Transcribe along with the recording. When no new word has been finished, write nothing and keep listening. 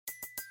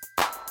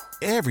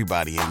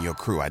Everybody in your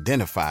crew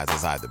identifies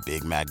as either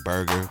Big Mac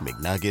Burger,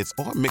 McNuggets,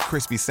 or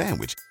McCrispy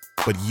Sandwich.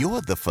 But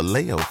you're the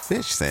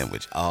Filet-O-Fish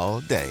Sandwich all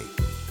day.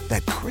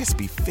 That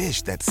crispy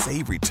fish, that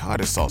savory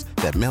tartar sauce,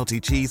 that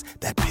melty cheese,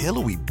 that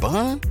pillowy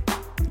bun.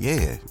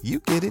 Yeah,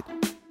 you get it.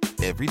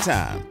 Every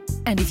time.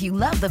 And if you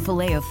love the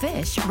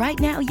Filet-O-Fish, right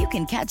now you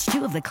can catch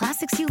two of the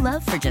classics you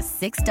love for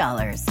just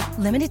 $6.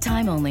 Limited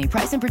time only.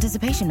 Price and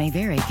participation may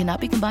vary. Cannot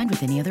be combined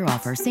with any other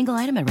offer. Single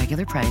item at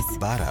regular price.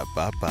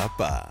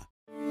 Ba-da-ba-ba-ba.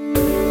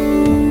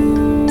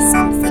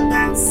 Something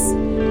else.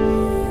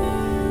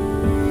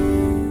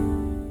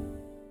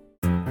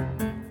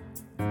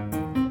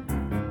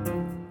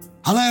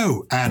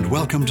 Hello, and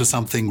welcome to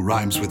Something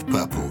Rhymes with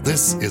Purple.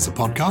 This is a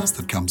podcast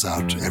that comes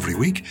out every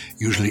week,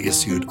 usually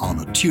issued on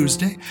a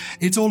Tuesday.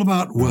 It's all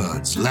about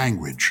words,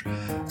 language,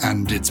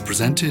 and it's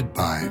presented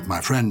by my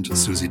friend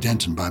Susie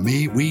Dent and by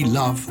me. We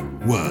love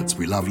words,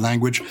 we love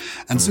language,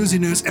 and Susie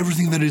knows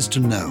everything there is to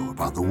know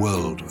about the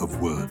world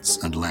of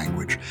words and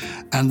language.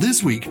 And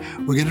this week,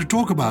 we're going to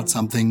talk about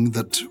something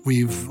that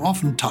we've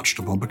often touched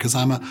upon because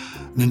I'm an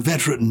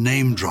inveterate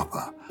name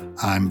dropper.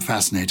 I'm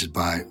fascinated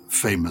by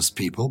famous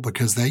people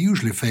because they're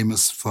usually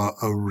famous for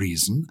a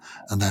reason,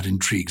 and that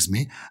intrigues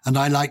me. And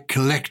I like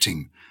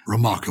collecting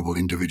remarkable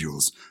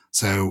individuals.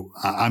 So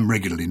I'm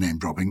regularly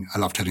name-dropping. I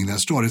love telling their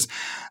stories.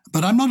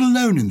 But I'm not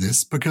alone in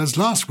this because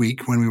last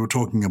week when we were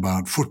talking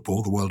about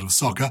football, the world of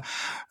soccer,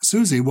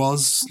 Susie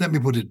was, let me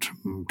put it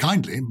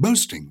kindly,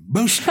 boasting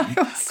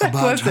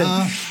about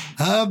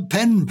her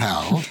pen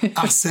pal,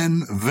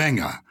 Arsène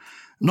Wenger.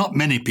 Not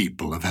many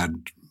people have had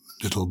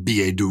little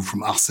billet doux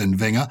from Arsène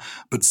Wenger,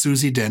 but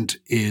Susie Dent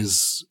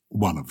is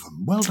one of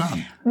them. Well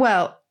done.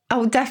 Well,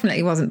 I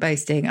definitely wasn't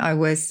boasting. I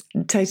was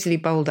totally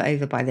bowled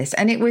over by this.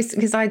 And it was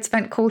because I'd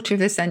spent quarter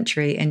of a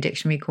century in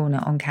Dictionary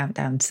Corner on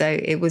Countdown. So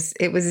it was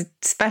a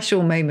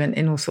special moment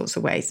in all sorts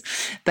of ways.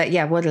 But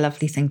yeah, what a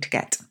lovely thing to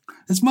get.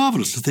 It's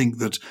marvellous to think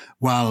that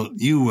while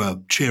you were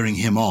cheering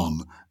him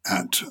on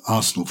at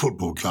Arsenal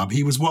Football Club,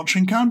 he was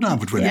watching Countdown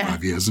for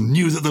 25 years and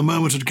knew that the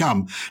moment had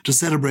come to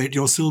celebrate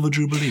your Silver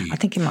Jubilee. I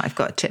think he might have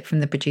got a tip from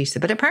the producer,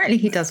 but apparently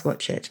he does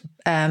watch it.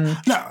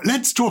 Now,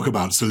 let's talk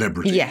about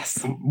celebrity. Yes.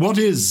 What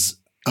is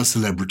a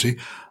celebrity?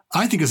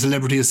 I think a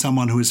celebrity is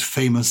someone who is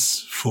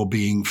famous for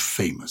being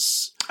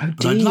famous. Oh,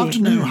 but I'd love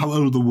to know how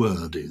old the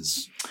word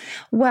is.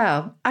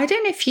 Well, I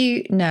don't know if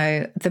you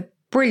know the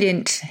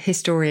brilliant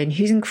historian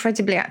who's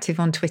incredibly active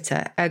on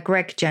Twitter,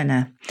 Greg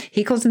Jenner.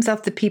 He calls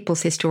himself the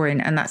People's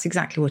Historian, and that's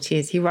exactly what he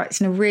is. He writes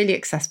in a really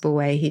accessible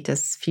way. He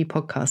does a few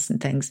podcasts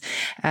and things.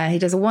 He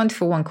does a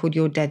wonderful one called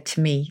You're Dead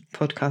to Me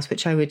podcast,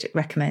 which I would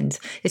recommend.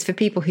 It's for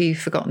people who've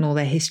forgotten all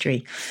their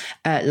history,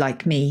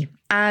 like me.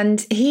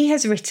 And he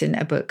has written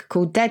a book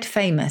called Dead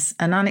Famous,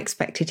 An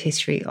Unexpected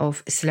History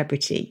of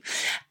Celebrity.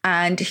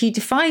 And he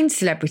defines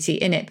celebrity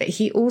in it, but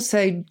he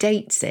also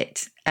dates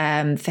it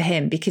for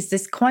him because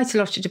there's quite a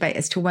lot of debate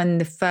as to when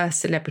the first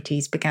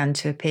celebrities began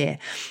to appear.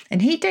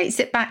 And he dates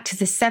it back to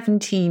the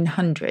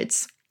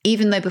 1700s.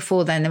 Even though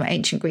before then there were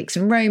ancient Greeks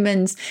and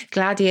Romans,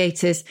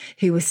 gladiators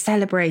who were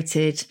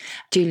celebrated,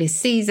 Julius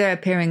Caesar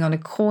appearing on a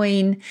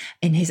coin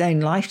in his own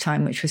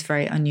lifetime, which was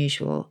very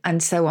unusual,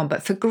 and so on.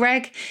 But for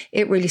Greg,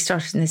 it really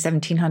started in the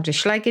 1700s.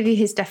 Shall I give you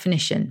his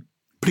definition?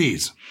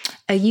 Please.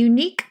 A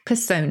unique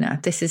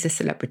persona, this is a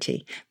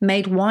celebrity,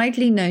 made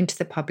widely known to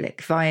the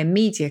public via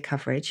media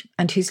coverage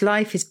and whose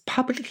life is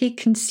publicly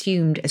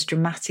consumed as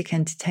dramatic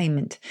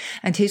entertainment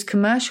and whose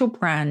commercial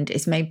brand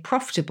is made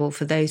profitable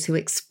for those who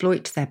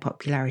exploit their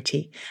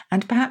popularity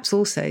and perhaps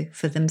also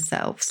for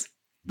themselves.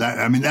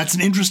 That's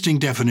an interesting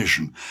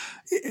definition.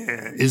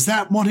 Is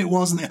that what it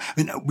was?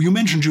 You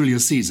mentioned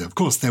Julius Caesar. Of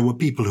course, there were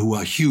people who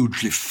were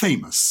hugely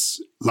famous,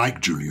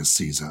 like Julius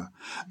Caesar,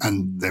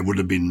 and there would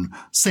have been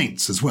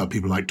saints as well,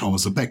 people like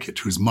Thomas à Becket,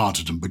 whose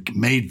martyrdom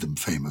made them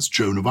famous,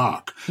 Joan of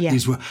Arc. Yeah.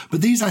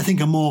 But these, I think,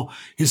 are more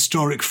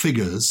historic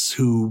figures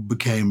who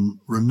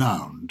became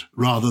renowned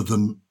rather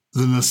than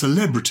a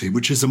celebrity,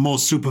 which is a more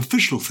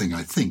superficial thing,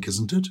 I think,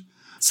 isn't it?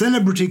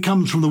 Celebrity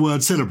comes from the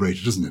word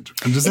celebrated, doesn't it?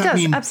 And does that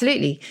mean...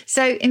 Absolutely.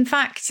 So, in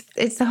fact,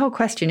 it's the whole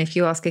question. If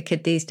you ask a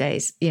kid these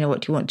days, what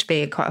do you want to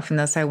be? Quite often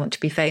they'll say, I want to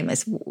be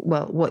famous.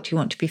 Well, what do you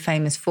want to be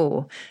famous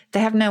for?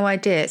 They have no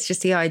idea. It's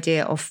just the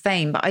idea of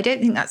fame. But I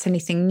don't think that's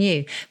anything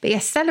new. But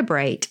yes,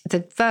 celebrate,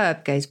 the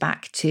verb goes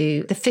back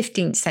to the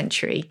 15th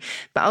century,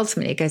 but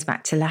ultimately it goes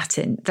back to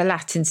Latin. The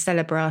Latin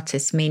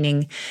celebratus,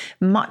 meaning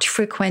much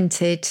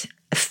frequented,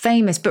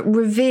 famous but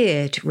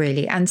revered,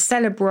 really, and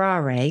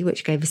celebrare,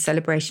 which gave a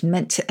celebration,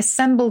 meant to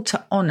assemble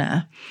to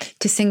honour,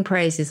 to sing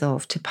praises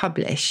of, to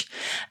publish.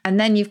 And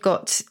then you've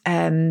got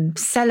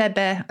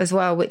celebre as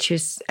well, which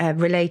is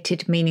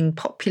related, meaning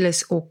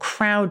populous or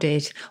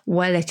crowded,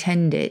 well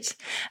attended,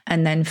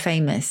 and then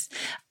famous.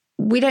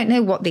 We don't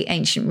know what the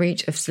ancient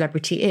root of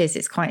celebrity is.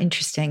 It's quite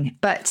interesting.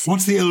 But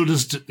what's the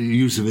oldest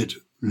use of it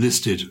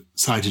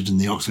cited in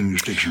the Oxford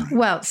English Dictionary?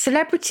 Well,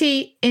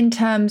 celebrity in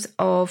terms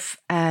of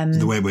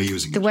the way we're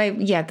using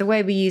it. The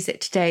way we use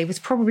it today was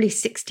probably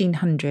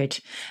 1600.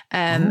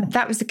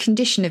 That was the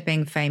condition of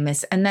being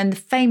famous. And then the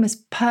famous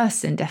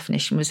person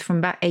definition was from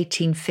about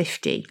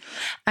 1850.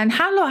 And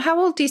how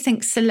old do you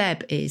think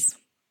celeb is?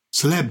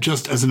 Celeb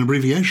just as an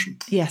abbreviation?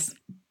 Yes.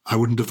 I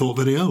wouldn't have thought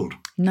very old.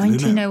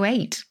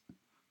 1908.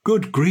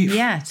 Good grief.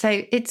 Yeah,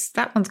 so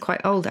that one's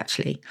quite old,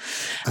 actually.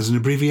 As an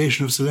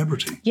abbreviation of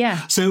celebrity.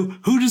 Yeah. So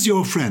who does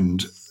your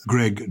friend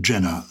Greg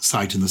Jenner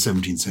cite in the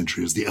 17th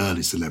century as the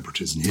early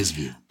celebrities in his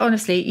view?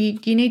 Honestly,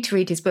 you need to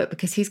read his book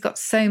because he's got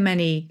so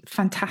many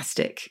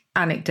fantastic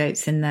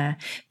anecdotes in there.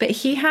 But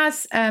he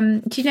has,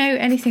 do you know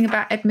anything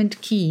about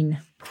Edmund Kean?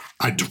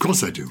 Of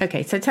course I do.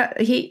 Okay, so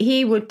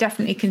he would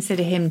definitely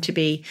consider him to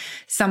be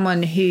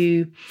someone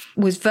who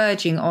was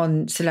verging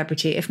on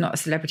celebrity, if not a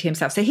celebrity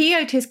himself. So he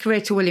owed his career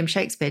to William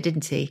Shakespeare,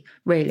 didn't he,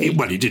 really?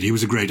 Well, he did. He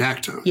was a great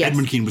actor. Yes.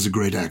 Edmund Kean was a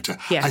great actor.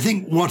 Yes. I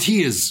think what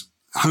he is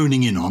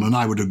honing in on, and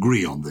I would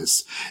agree on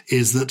this,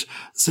 is that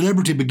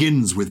celebrity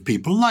begins with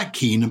people like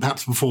Kean and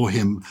perhaps before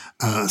him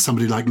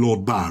somebody like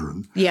Lord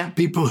Byron. Yeah.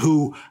 People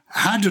who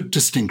had a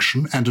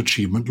distinction and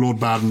achievement. Lord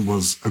Byron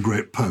was a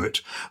great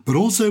poet, but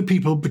also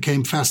people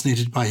became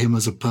fascinated by him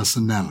as a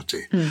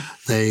personality.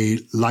 They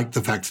liked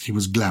the fact that he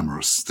was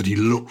glamorous, that he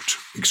looked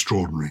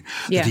extraordinary,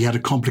 that he had a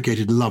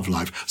complicated love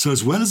life. So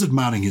as well as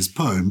admiring his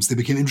poems, they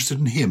became interested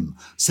in him.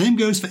 Same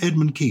goes for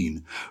Edmund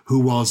Kean, who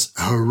was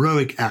a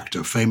heroic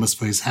actor, famous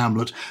for his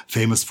Hamlet,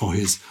 famous for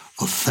his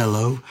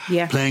Othello,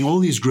 playing all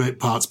these great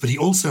parts, but he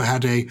also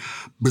had a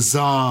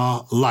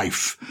bizarre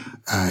life.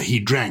 He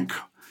drank.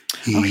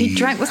 He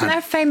drank. Wasn't there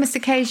a famous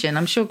occasion?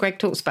 I'm sure Greg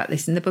talks about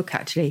this in the book,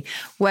 actually,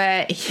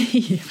 where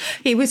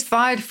he was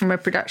fired from a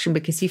production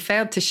because he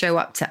failed to show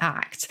up to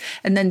act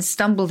and then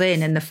stumbled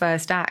in the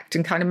first act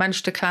and kind of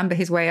managed to clamber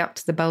his way up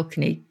to the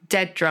balcony,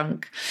 dead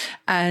drunk.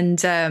 And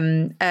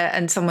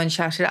someone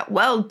shouted out,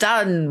 "Well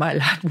done, my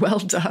lad, well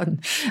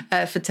done,"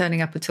 for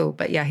turning up at all.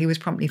 But yeah, he was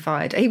promptly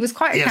fired. He was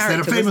quite a character.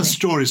 Yes, there are famous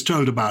stories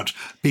told about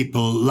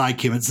people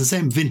like him. It's the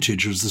same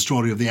vintage as the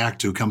story of the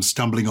actor who comes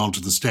stumbling onto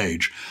the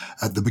stage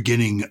at the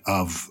beginning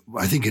of,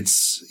 I think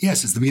it's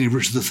the beginning of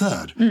Richard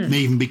III. May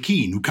even be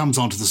Kean, who comes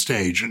onto the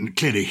stage and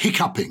clearly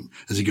hiccuping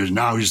as he goes,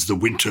 "Now is the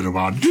winter of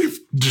our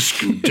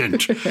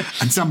discontent."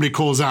 And somebody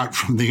calls out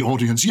from the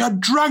audience, "You're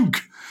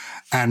drunk."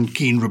 And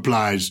Kean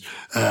replies,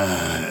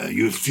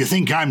 if you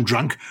think I'm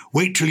drunk,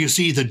 wait till you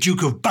see the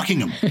Duke of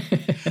Buckingham.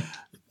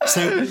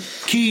 So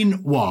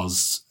Kean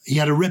he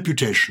had a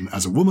reputation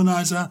as a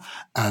womanizer,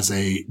 as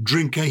a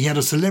drinker. He had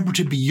a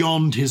celebrity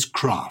beyond his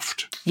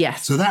craft.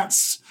 Yes. So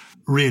that's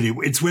really,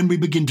 it's when we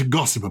begin to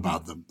gossip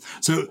about them.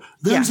 So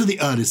those are the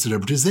early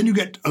celebrities. Then you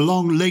get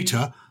along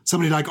later,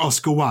 somebody like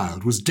Oscar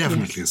Wilde was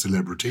definitely a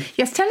celebrity.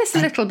 Yes, tell us a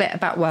little bit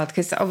about Wilde,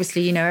 because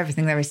obviously you know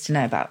everything there is to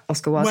know about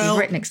Oscar Wilde. You've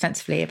written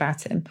extensively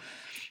about him.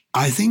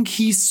 I think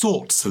he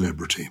sought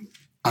celebrity.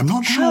 I'm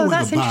not sure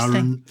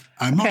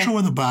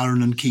whether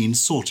Byron and Kean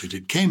sought it.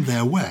 It came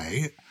their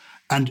way,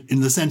 and in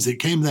the sense it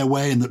came their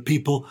way in that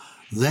people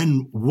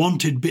then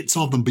wanted bits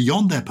of them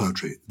beyond their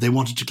poetry. They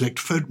wanted to collect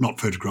not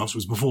photographs, it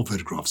was before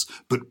photographs,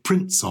 but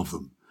prints of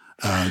them.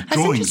 That's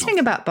interesting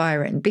about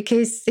Byron,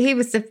 because he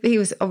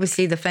was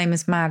obviously the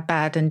famous Mad,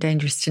 Bad and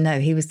Dangerous to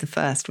Know. He was the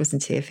first,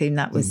 wasn't he, of whom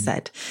that was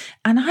said.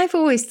 And I've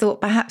always thought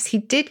perhaps he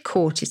did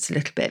court it a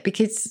little bit,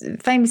 because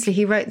famously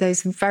he wrote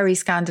those very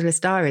scandalous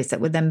diaries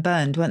that were then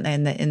burned, weren't they,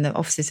 in the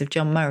offices of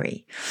John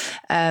Murray.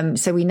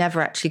 So we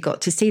never actually got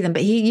to see them.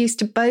 But he used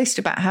to boast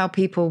about how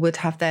people would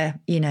have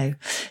their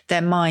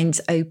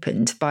minds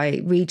opened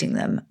by reading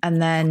them, and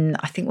then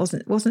I think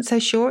wasn't so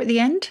sure at the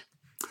end.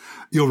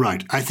 You're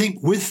right. I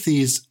think with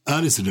these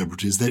early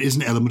celebrities, there is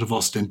an element of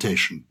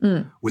ostentation.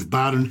 With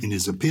Byron in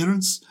his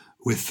appearance,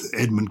 with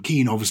Edmund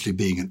Kean obviously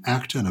being an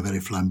actor and a very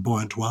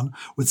flamboyant one,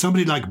 with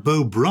somebody like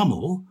Beau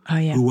Brummel,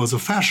 who was a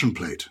fashion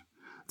plate.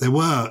 There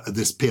were, at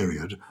this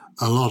period,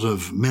 a lot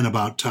of men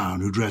about town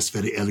who dressed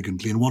very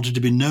elegantly and wanted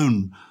to be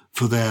known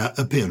for their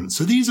appearance.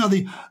 So these are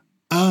the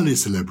early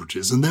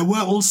celebrities. And there were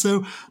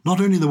also,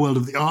 not only in the world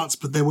of the arts,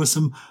 but there were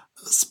some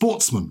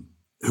sportsmen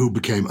who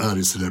became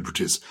early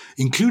celebrities,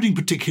 including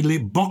particularly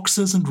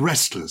boxers and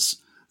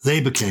wrestlers.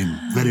 They became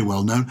very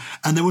well known.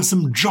 And there were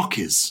some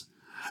jockeys.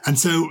 And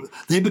so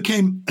they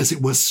became, as it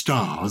were,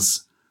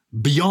 stars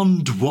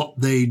beyond what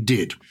they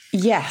did.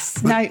 Yes.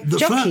 But now,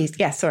 jockeys,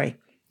 sorry.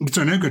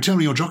 So no, go tell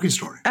me your jockey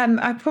story.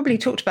 I probably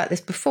talked about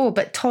this before,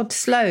 but Todd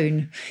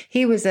Sloane,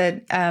 he was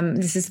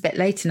this is a bit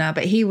later now,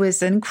 but he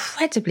was an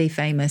incredibly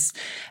famous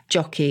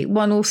jockey,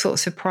 won all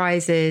sorts of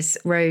prizes,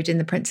 rode in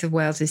the Prince of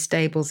Wales's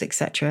stables,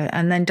 etc.,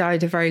 and then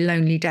died a very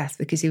lonely death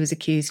because he was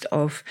accused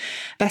of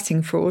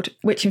betting fraud,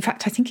 which in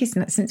fact I think he's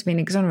since been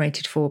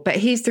exonerated for. But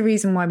he's the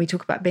reason why we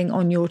talk about being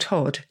on your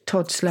Todd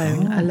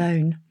Sloane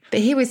alone. But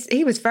he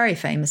was very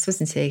famous,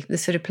 wasn't he? The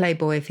sort of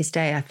playboy of his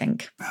day, I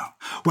think. Yeah.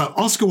 Well,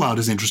 Oscar Wilde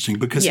is interesting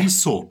because he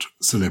sought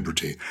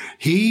celebrity.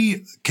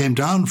 He came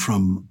down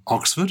from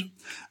Oxford,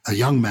 a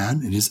young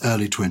man in his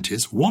early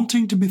 20s,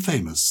 wanting to be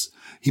famous.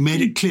 He made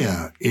it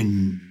clear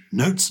in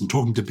notes and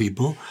talking to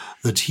people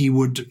that he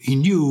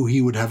knew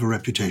he would have a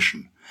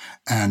reputation.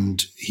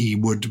 And he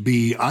would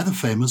be either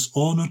famous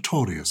or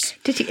notorious.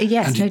 Did he?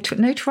 Yes,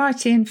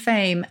 notoriety and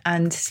fame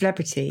and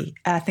celebrity,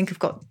 I think, have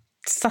got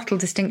subtle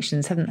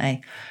distinctions, haven't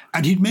they?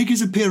 And he'd make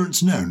his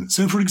appearance known.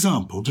 So, for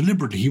example,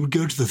 deliberately, he would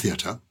go to the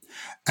theatre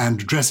and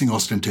dressing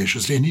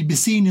ostentatiously, and he'd be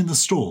seen in the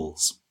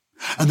stalls.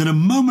 And then a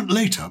moment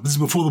later, this is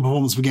before the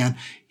performance began,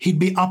 he'd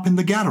be up in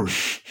the gallery.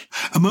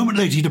 A moment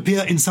later, he'd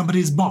appear in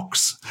somebody's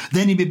box.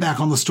 Then he'd be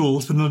back on the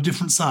stalls, but on a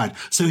different side.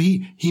 So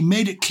he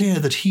made it clear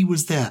that he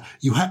was there.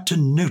 You had to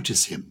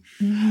notice him.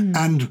 Mm.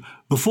 And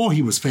before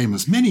he was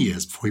famous, many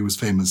years before he was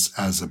famous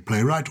as a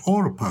playwright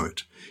or a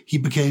poet, he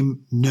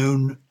became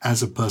known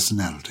as a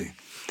personality,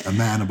 a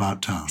man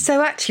about town.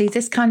 So actually,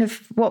 this kind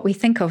of what we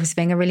think of as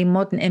being a really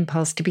modern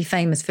impulse to be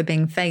famous for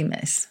being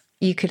famous,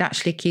 you could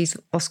actually accuse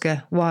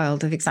Oscar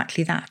Wilde of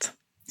exactly that.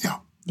 Yeah.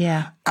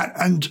 Yeah.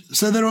 And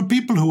so there are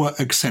people who are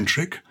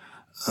eccentric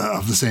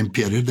of the same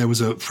period. There was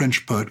a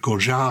French poet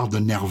called Gérard de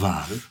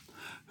Nerval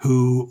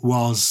who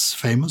was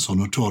famous or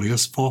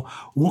notorious for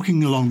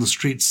walking along the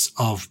streets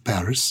of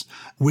Paris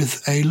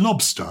with a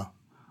lobster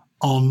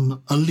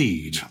on a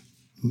lead.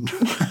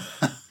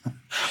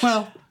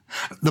 Well,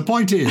 the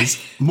point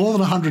is, more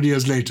than 100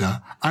 years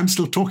later, I'm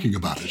still talking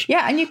about it.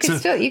 Yeah, and you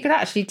could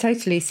actually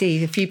totally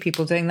see a few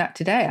people doing that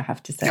today, I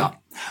have to say. Yeah.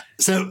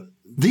 So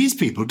these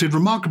people did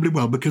remarkably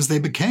well because they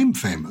became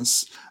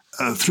famous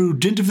through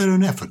dint of their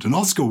own effort. And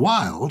Oscar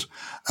Wilde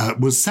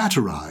was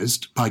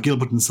satirized by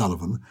Gilbert and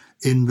Sullivan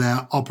in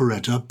their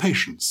operetta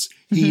Patience.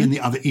 He and the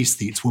other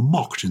aesthetes were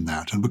mocked in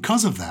that. And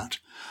because of that,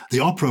 the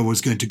opera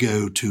was going to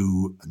go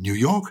to New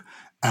York,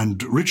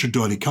 and Richard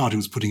Doyley Carter, who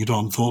was putting it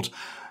on, thought,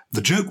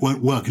 the joke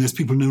won't work unless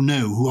people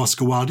know who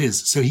Oscar Wilde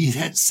is. So he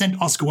had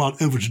sent Oscar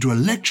Wilde over to do a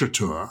lecture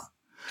tour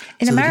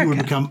in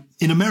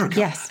America.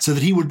 Yes. So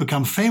that he would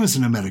become famous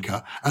in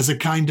America as a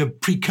kind of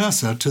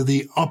precursor to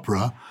the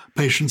opera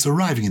Patience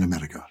arriving in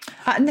America.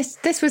 And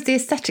this was the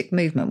aesthetic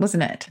movement,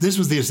 wasn't it? This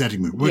was the aesthetic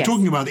movement. We're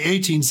talking about the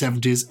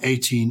 1870s,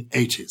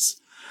 1880s.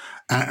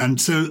 And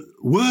so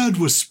word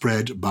was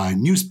spread by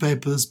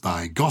newspapers,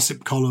 by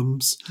gossip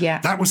columns. Yeah.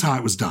 That was how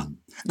it was done.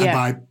 And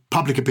by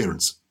public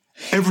appearance.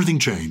 Everything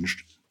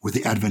changed with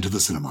the advent of the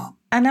cinema.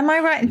 And am I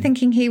right in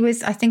thinking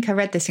I think I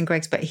read this in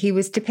Greg's, but he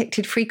was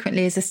depicted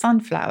frequently as a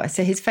sunflower.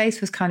 So his face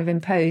was kind of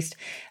imposed.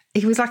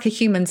 He was like a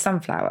human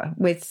sunflower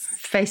with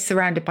face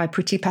surrounded by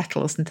pretty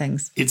petals and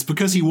things. It's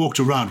because he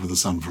walked around with a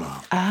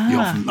sunflower. He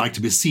often liked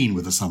to be seen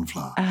with a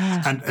sunflower.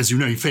 And as you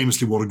know, he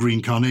famously wore a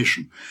green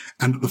carnation.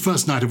 And the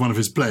first night of one of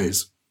his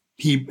plays,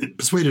 he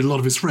persuaded a lot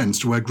of his friends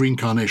to wear green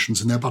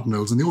carnations in their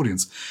buttonholes in the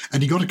audience.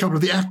 And he got a couple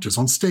of the actors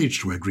on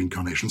stage to wear green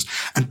carnations.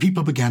 And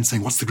people began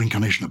saying, what's the green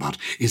carnation about?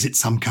 Is it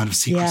some kind of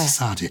secret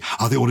society?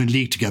 Are they all in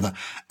league together?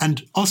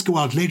 And Oscar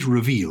Wilde later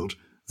revealed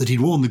that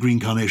he'd worn the green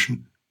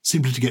carnation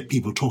simply to get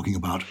people talking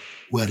about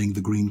wearing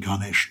the green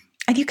carnation.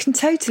 And you can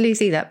totally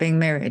see that being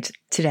mirrored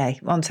today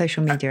on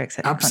social media,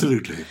 etc.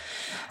 Absolutely.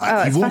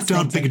 He walked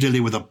down Piccadilly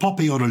with a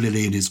poppy or a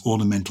lily in his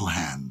ornamental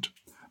hand.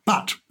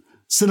 But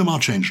cinema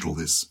changed all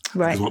this.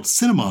 Right. Because what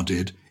cinema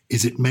did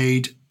is it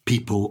made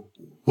people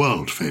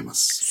world famous.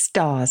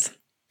 Stars.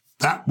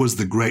 That was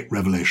the great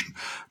revelation.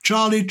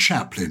 Charlie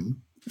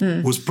Chaplin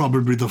was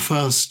probably the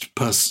first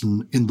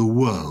person in the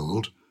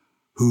world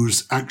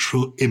whose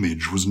actual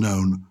image was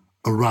known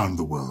around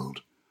the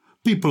world.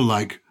 People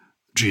like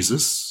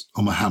Jesus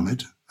or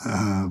Muhammad,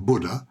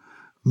 Buddha,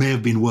 may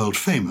have been world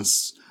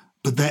famous,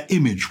 but their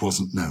image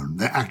wasn't known.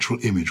 Their actual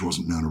image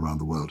wasn't known around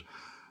the world.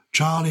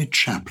 Charlie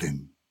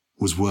Chaplin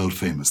was world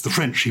famous. The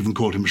French even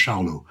called him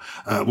Charlot.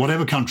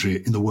 Whatever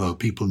country in the world,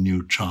 people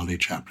knew Charlie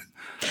Chaplin.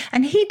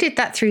 And he did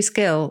that through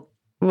skill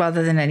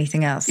rather than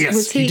anything else.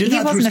 Yes, he did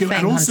that through skill,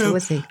 and also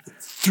was he?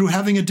 Through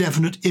having a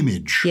definite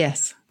image.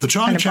 Yes. The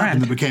Charlie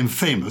Chaplin that became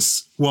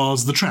famous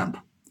was the tramp.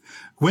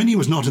 When he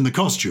was not in the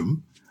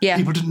costume,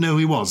 people didn't know who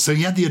he was. So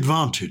he had the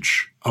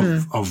advantage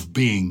of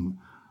being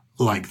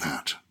like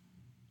that.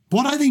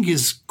 What I think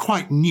is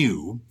quite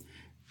new,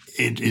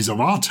 it is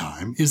of our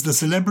time, is the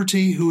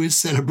celebrity who is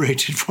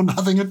celebrated for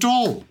nothing at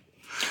all.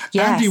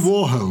 Yes. Andy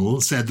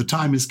Warhol said the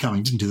time is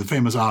coming, didn't he? The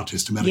famous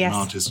artist, American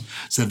artist,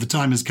 said the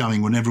time is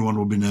coming when everyone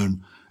will be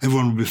known,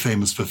 everyone will be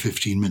famous for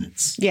 15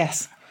 minutes.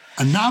 Yes.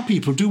 And now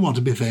people do want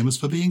to be famous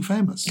for being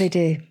famous. They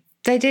do.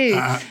 They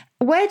do.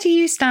 Where do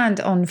you stand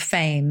on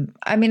fame?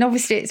 I mean,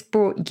 obviously it's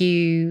brought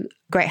you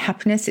great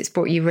happiness. It's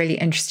brought you really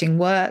interesting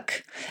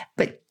work.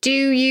 But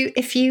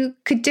if you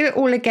could do it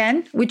all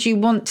again, would you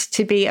want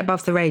to be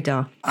above the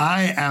radar?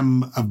 I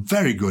am a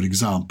very good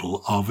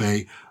example of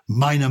a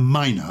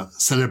minor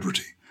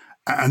celebrity.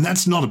 And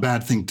that's not a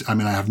bad thing. I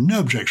have no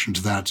objection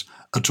to that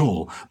at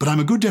all. But I'm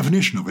a good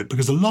definition of it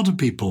because a lot of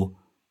people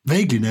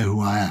vaguely know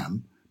who I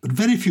am, but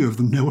very few of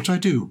them know what I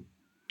do.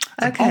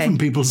 Okay. Often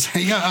people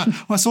say,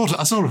 I sort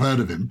of heard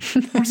of him.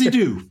 What does he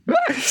do?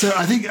 So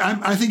I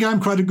think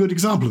I'm quite a good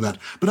example of that.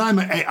 But I'm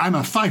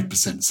a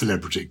 5%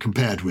 celebrity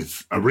compared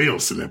with a real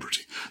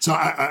celebrity. So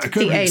I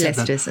couldn't the accept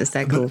A-listers, that. as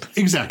they're called.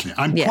 Exactly.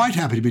 I'm quite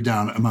happy to be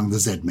down among the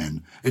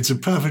Z-men. It's a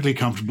perfectly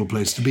comfortable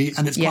place to be,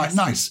 and it's quite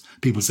nice.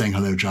 People saying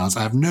hello, Giles.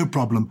 I have no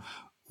problem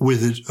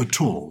with it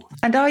at all.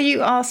 And are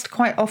you asked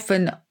quite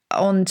often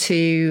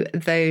onto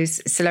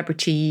those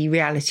celebrity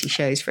reality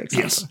shows, for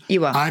example? Yes.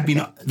 You are?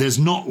 There's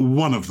not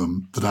one of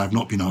them that I've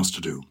not been asked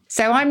to do.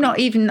 So I don't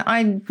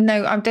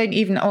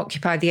even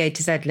occupy the A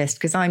to Z list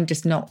because I'm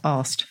just not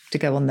asked to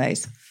go on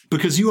those.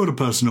 Because you are a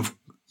person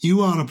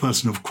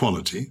of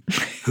quality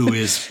who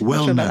is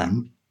well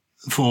known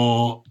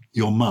for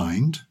your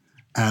mind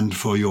and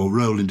for your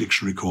role in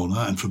Dictionary Corner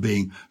and for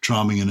being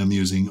charming and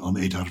amusing on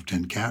 8 out of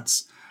 10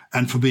 Cats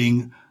and for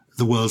being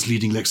the world's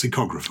leading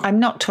lexicographer. I'm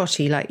not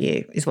totty like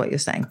you, is what you're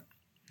saying.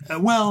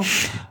 Well,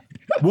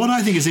 what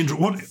I think is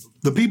interesting, what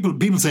the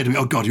people say to me,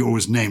 oh God, you're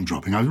always name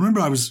dropping. I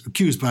remember I was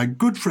accused by a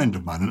good friend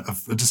of mine,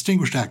 a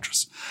distinguished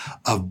actress,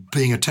 of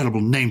being a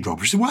terrible name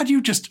dropper. She said, why do you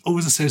just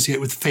always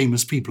associate with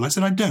famous people? I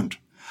said, I don't.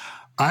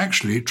 I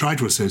actually try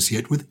to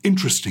associate with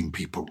interesting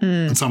people,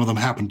 and some of them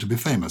happen to be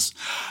famous.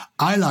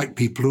 I like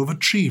people who have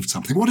achieved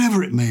something,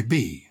 whatever it may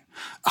be.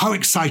 How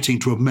exciting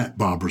to have met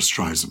Barbara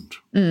Streisand,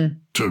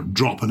 to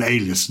drop an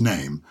A-list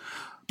name.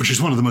 But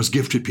she's one of the most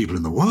gifted people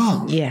in the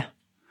world. Yeah.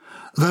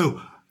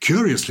 Though,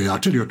 curiously, I'll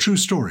tell you a true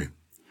story.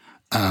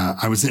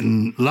 I was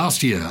in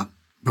last year,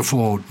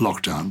 before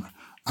lockdown,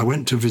 I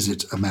went to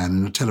visit a man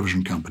in a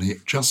television company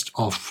just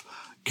off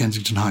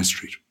Kensington High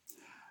Street.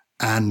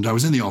 And I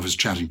was in the office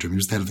chatting to him. He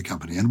was the head of the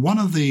company. And one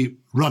of the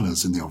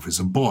runners in the office,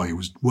 a boy who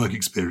was work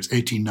experience,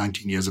 18,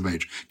 19 years of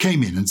age,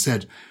 came in and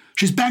said,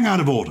 she's bang out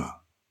of order.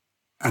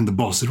 And the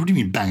boss said, what do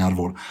you mean bang out of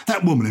order?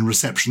 That woman in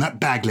reception, that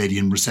bag lady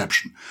in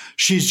reception,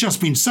 she's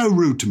just been so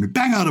rude to me,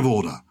 bang out of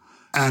order.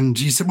 And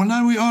he said, well,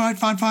 no, all right,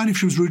 fine. If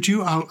she was rude to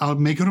you, I'll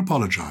make her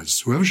apologise.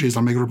 Whoever she is,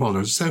 I'll make her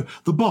apologise. So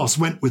the boss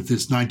went with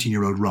this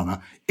 19-year-old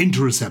runner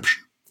into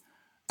reception.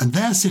 And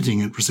there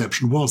sitting at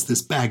reception was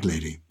this bag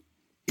lady.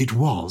 It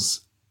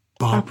was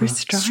Barbara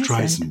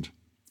Streisand.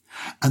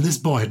 And this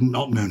boy had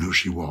not known who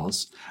she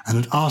was and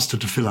had asked her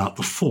to fill out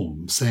the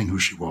form saying who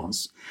she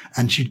was.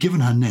 And she'd given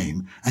her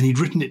name and he'd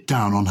written it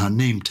down on her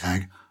name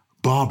tag,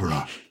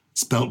 Barbara,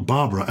 spelt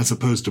Barbara as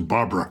opposed to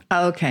Barbara.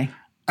 Oh, okay.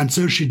 And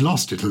so she'd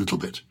lost it a little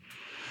bit.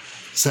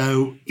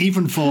 So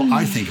even for,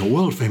 I think, a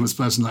world-famous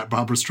person like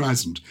Barbara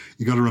Streisand,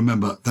 you've got to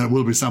remember there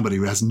will be somebody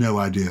who has no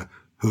idea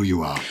who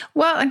you are.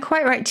 Well, and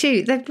quite right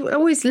too. There are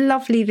always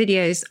lovely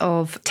videos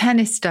of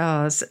tennis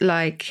stars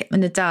like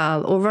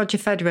Nadal or Roger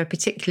Federer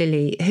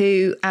particularly,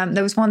 who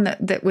there was one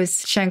that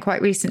was shown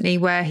quite recently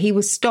where he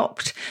was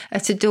stopped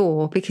at a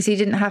door because he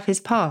didn't have his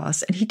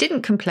pass and he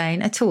didn't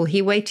complain at all.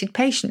 He waited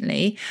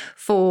patiently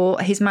for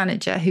his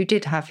manager, who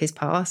did have his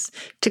pass,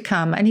 to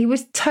come, and he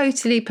was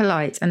totally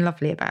polite and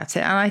lovely about it.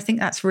 And I think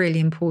that's really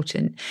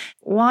important.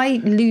 Why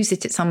lose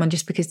it at someone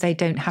just because they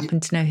don't happen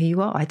to know who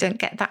you are? I don't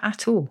get that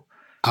at all.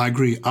 I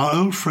agree. Our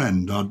old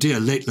friend, our dear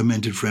late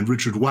lamented friend,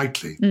 Richard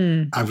Whiteley,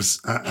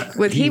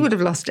 he would have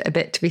lost it a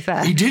bit, to be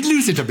fair. He did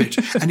lose it a bit.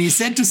 And he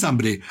said to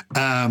somebody,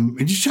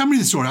 and you tell me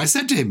the story. I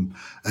said to him,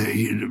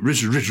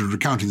 Richard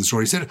recounting the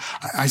story,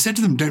 I said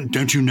to them,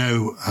 don't you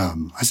know,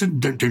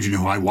 don't you know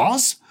who I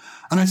was?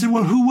 And I said,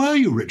 well, who were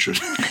you, Richard?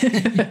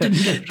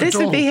 This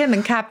would be him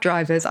and cab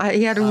drivers.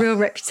 He had a real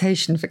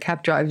reputation for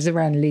cab drivers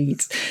around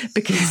Leeds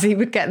because he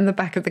would get in the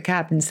back of the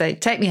cab and say,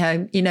 take me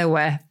home, you know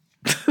where.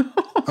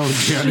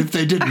 Oh, yeah, and if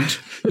they didn't,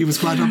 he was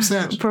quite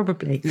upset.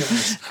 Probably.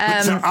 Yes.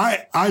 So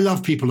I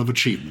love people of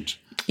achievement.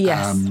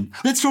 Yes.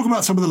 Let's talk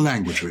about some of the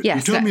language of it.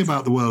 Yes, you told me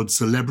about the word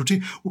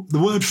celebrity. The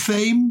word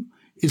fame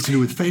is to do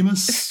with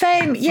famous.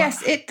 Fame,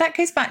 yes. That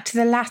goes back to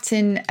the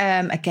Latin,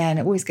 again,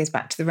 it always goes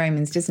back to the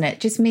Romans, doesn't it?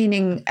 Just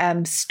meaning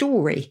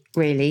story,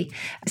 really.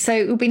 So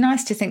it would be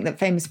nice to think that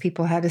famous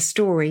people had a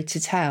story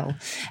to tell.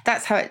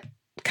 That's how it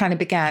kind of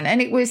began.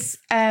 And it was...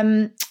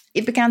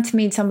 it began to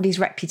mean somebody's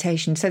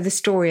reputation, so the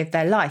story of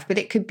their life. But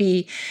it could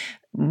be,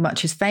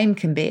 much as fame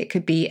can be, it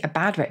could be a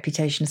bad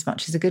reputation as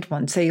much as a good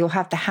one. So you'll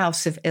have the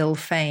house of ill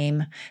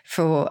fame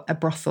for a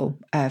brothel,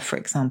 for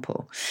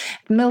example.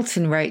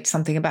 Milton wrote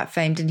something about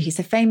fame, didn't he?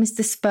 So fame is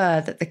the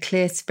spur that the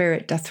clear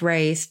spirit doth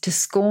raise to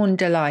scorn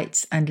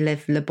delights and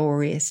live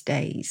laborious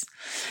days.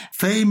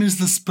 Fame is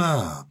the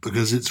spur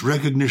because it's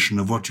recognition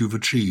of what you've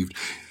achieved.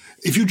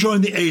 If you join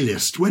the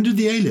A-list, when did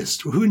the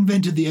A-list? Who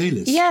invented the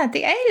A-list? Yeah,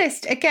 the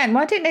A-list, again,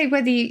 well, I don't know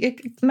whether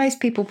most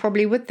people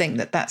probably would think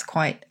that that's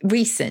quite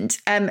recent.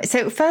 So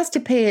it first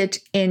appeared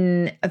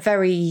in a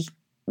very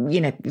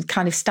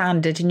kind of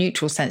standard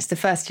neutral sense, the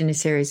first in a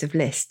series of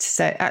lists.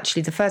 So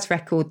actually the first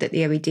record that the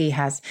OED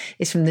has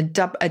is from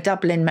a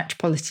Dublin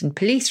Metropolitan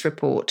Police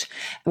report,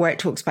 where it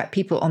talks about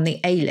people on the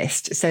A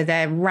list. So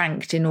they're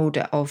ranked in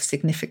order of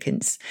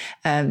significance.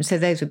 So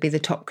those would be the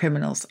top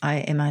criminals,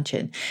 I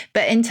imagine.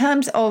 But in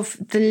terms of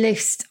the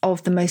list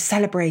of the most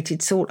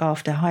celebrated, sought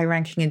after, high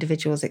ranking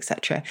individuals,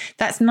 etc.,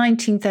 that's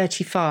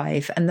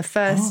 1935. And the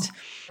first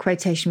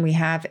quotation we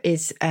have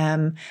is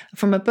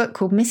from a book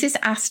called Mrs.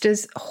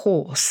 Astor's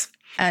Horse.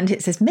 And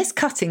it says, Miss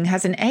Cutting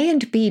has an A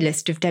and B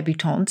list of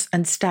debutantes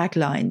and stag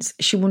lines.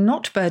 She will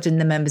not burden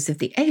the members of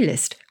the A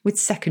list with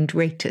second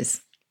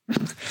raters.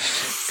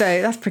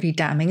 So that's pretty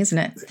damning, isn't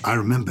it? I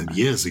remember many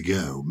years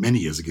ago,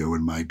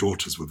 when my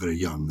daughters were very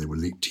young, they were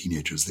late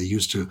teenagers, they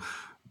used to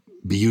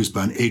be used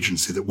by an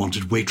agency that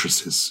wanted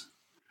waitresses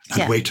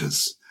and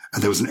waiters.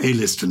 And there was an A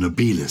list and a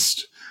B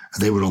list.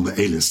 And they were on the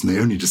A list, and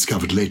they only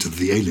discovered later that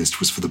the A list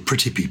was for the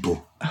pretty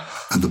people,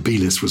 and the B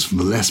list was for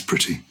the less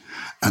pretty.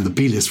 And the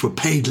B list were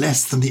paid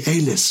less than the A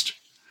list.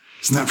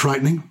 Isn't that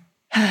frightening?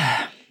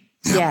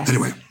 Yes.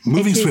 Anyway,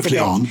 moving swiftly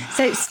on.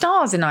 So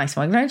star's a nice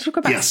one. I'm going to talk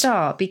about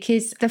star,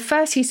 because the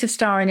first use of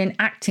star in an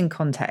acting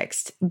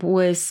context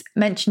was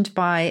mentioned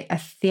by a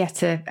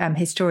theatre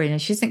historian.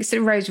 And she thinks it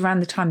arose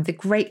around the time of the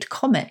Great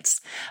Comets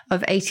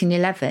of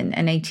 1811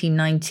 and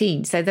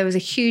 1819. So there was a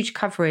huge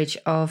coverage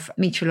of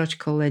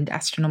meteorological and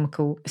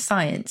astronomical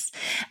science.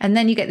 And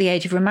then you get the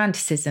age of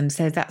Romanticism.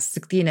 So that's,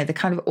 the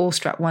kind of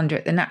awestruck wonder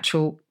at the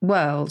natural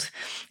world.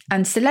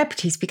 And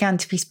celebrities began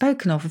to be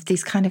spoken of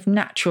these kind of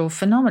natural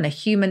phenomena.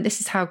 This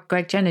is how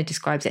Greg Jenner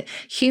describes it,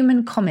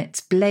 human comets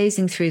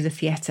blazing through the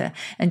theatre.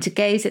 And to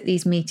gaze at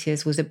these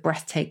meteors was a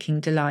breathtaking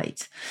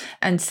delight.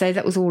 And so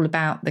that was all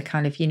about the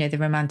kind of, the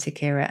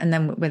Romantic era. And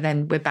then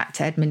we're back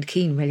to Edmund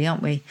Kean, really,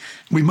 aren't we?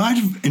 We might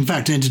have, in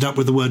fact, ended up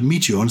with the word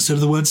meteor instead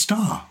of the word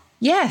star.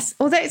 Yes.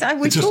 Although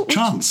it's just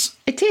chance.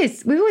 It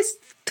is. We always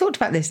talked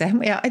about this, haven't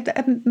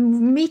we?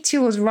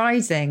 Meteors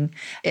rising.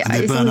 It's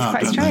always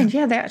quite strange.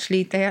 Yeah, they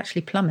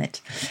actually plummet.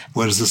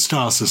 Whereas the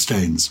star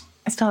sustains.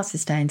 A star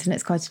sustains, and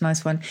it's quite a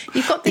nice one.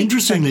 You've got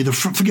interestingly,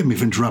 forgive me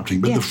for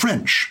interrupting, but the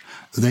French,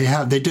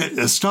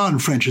 a star in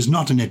French is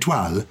not an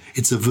étoile,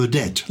 it's a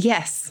vedette.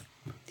 Yes,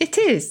 it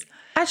is.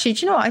 Actually,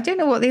 do you know what? I don't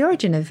know what the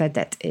origin of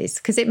vedette is,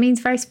 because it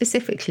means very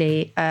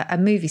specifically a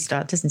movie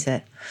star, doesn't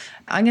it?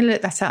 I'm going to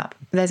look that up.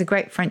 There's a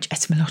great French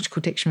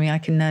etymological dictionary I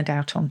can nerd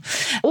out on.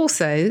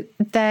 Also,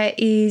 there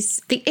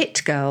is the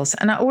It Girls.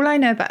 And all I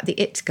know about the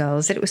It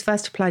Girls is that it was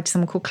first applied to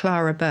someone called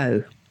Clara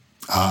Bow.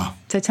 Ah.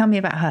 So tell me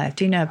about her.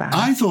 Do you know about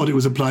her? I thought it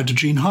was applied to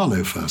Jean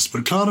Harlow first,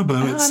 but Clara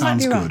Bow, it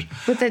sounds good.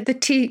 But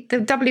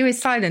the W is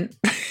silent.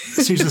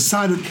 She's a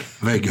silent,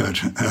 very good.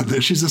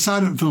 She's a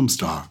silent film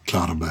star,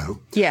 Clara Bow.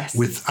 Yes.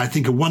 With, I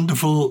think, a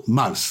wonderful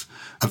mouth,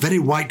 a very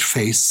white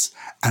face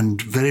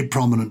and very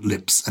prominent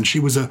lips. And she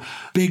was a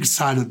big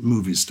silent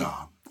movie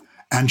star.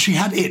 And she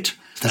had it.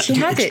 She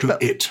had it,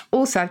 but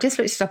also I've just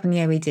looked it up on the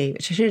OED,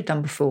 which I should have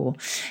done before,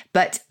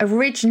 but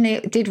originally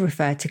it did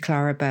refer to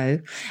Clara Bow,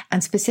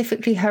 and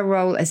specifically her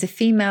role as a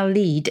female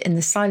lead in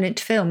the silent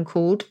film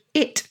called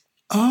It.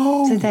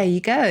 Oh. So there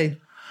you go.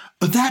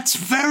 But that's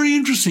very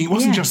interesting. It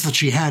wasn't just that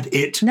she had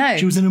it. No.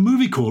 She was in a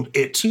movie called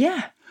It.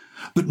 Yeah.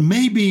 But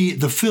maybe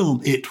the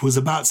film It was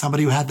about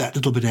somebody who had that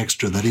little bit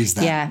extra. That is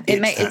that. Yeah, it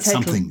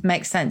totally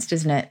makes sense,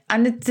 doesn't it?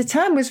 And the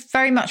term was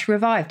very much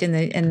revived in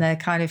the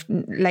kind of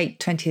late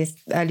 20th,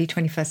 early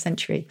 21st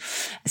century.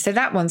 So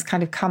that one's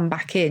kind of come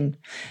back in.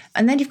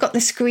 And then you've got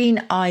the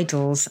screen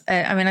idols.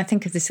 I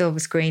think of the silver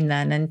screen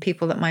then, and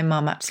people that my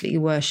mum absolutely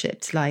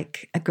worshipped,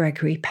 like a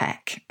Gregory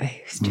Peck. Oh,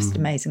 he was just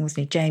amazing,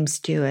 wasn't he? James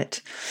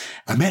Stewart.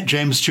 I met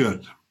James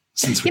Stewart.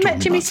 Since you met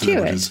Jimmy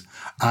Stewart.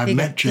 I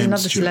met James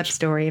another Stewart. Celeb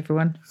story,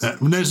 everyone.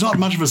 There's not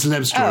much of a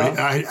celeb story.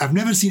 Oh. I've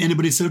never seen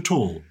anybody so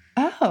tall.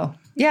 Oh,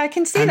 yeah, I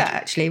can see that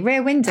actually.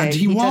 Rear Window. And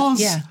he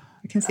was,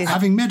 I can see that.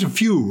 Having met a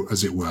few,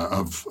 as it were,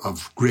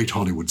 of great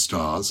Hollywood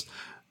stars,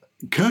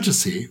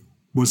 courtesy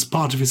was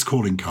part of his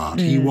calling card.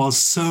 He was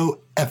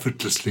so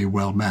effortlessly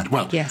well met.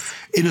 Well, yes.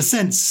 In a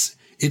sense,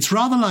 it's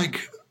rather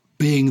like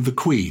being the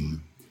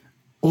Queen.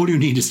 All you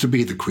need is to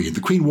be the Queen. The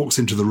Queen walks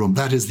into the room.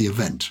 That is the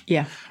event.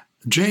 Yeah.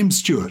 James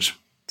Stewart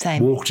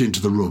walked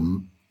into the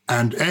room,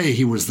 and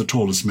he was the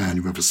tallest man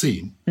you've ever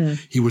seen.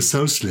 He was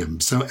so slim,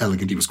 so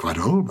elegant. He was quite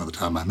old by the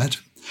time I met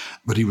him,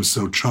 but he was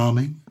so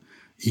charming.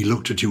 He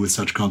looked at you with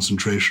such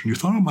concentration. You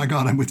thought, oh my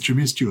God, I'm with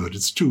Jimmy Stewart.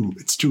 It's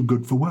too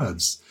good for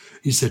words.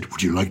 He said,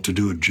 would you like to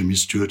do a Jimmy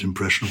Stewart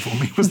impression for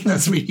me? Wasn't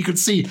that sweet? He could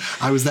see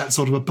I was that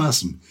sort of a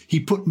person.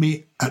 He put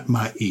me at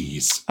my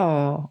ease.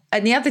 Oh,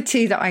 and the other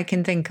two that I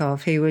can think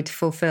of who would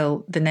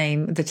fulfill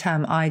the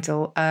term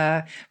idol,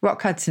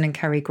 Rock Hudson and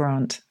Cary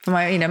Grant. For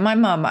my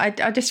mum, I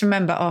just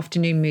remember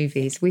afternoon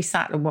movies. We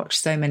sat and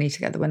watched so many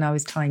together when I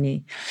was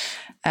tiny.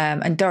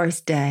 And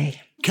Doris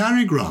Day.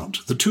 Cary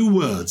Grant, the two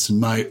words in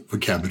my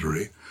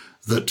vocabulary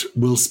that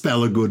will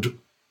spell a good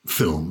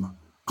film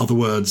are the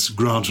words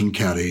Grant and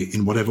Cary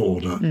in whatever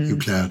order you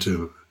declare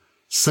to.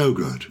 So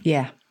good.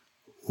 Yeah.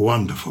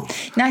 Wonderful.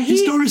 Now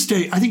Is Doris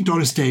Day, I think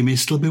Doris Day may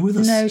still be with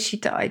us. No, she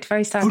died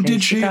very sadly. Oh,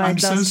 did she? Died I'm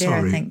so last year,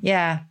 sorry. I think.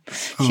 Yeah.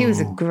 She was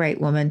a great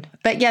woman.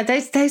 But yeah,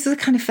 those are the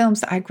kind of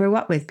films that I grew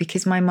up with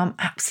because my mum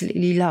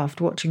absolutely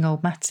loved watching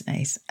old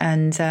matinees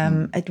and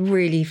had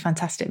really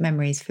fantastic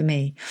memories for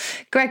me.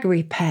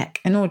 Gregory Peck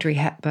and Audrey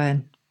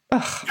Hepburn.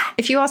 Oh,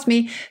 if you ask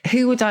me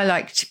who would I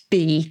like to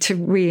be to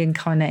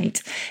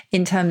reincarnate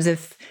in terms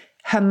of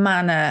her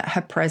manner,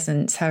 her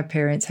presence, her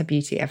appearance, her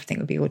beauty, everything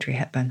would be Audrey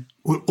Hepburn.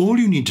 Well, all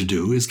you need to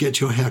do is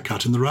get your hair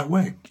cut in the right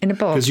way. In a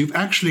bob. Because you've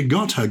actually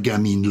got her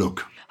gamine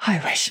look.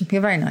 I wish.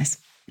 You're very nice.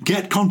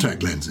 Get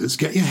contact lenses,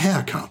 get your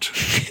hair cut,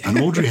 an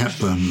Audrey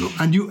Hepburn look.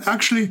 And you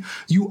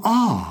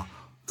are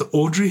the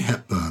Audrey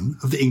Hepburn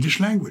of the English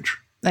language.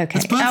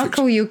 Okay, I'll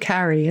call you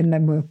Carrie and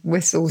then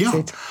we're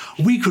sorted.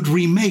 Yeah, we could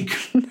remake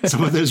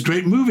some of those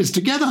great movies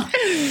together.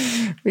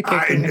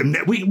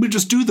 We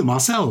just do them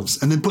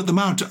ourselves and then put them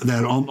out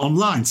there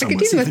online somewhere,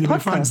 see if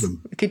anybody finds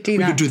them. We could do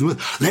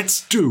that.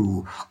 Let's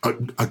do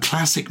a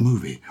classic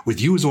movie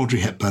with you as Audrey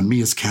Hepburn, me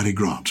as Cary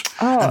Grant.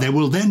 And there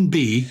will then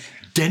be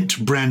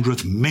Dent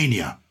Brandreth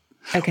Mania.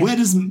 Okay. Where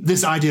does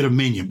this idea of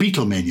mania,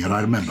 Beatlemania,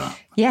 I remember?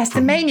 Yes,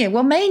 the mania.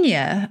 Well,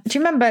 mania, do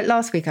you remember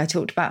last week I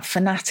talked about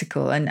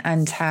fanatical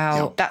and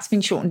how that's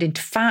been shortened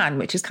into fan,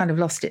 which has kind of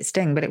lost its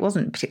sting, but it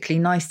wasn't a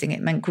particularly nice thing.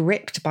 It meant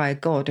gripped by a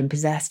god and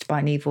possessed by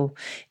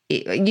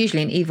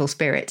usually an evil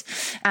spirit.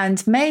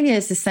 And mania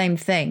is the same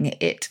thing.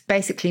 It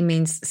basically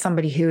means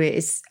somebody who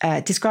is,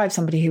 describes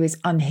somebody who is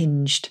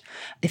unhinged,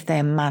 if they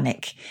are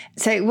manic.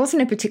 So it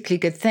wasn't a particularly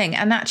good thing.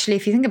 And actually,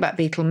 if you think about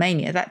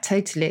Beatlemania, that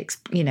totally,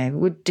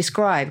 would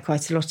describe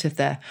quite a lot of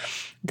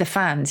the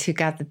fans who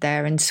gathered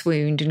there and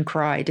swooned and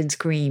cried and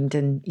screamed.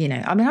 And,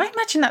 I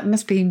imagine that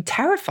must be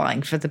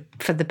terrifying for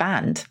the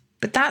band.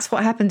 But that's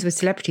what happens with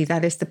celebrity.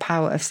 That is the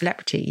power of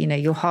celebrity.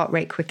 Your heart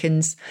rate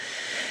quickens,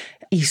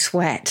 you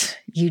sweat,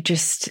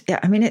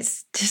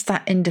 it's just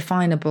that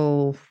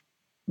indefinable,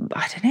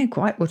 I don't know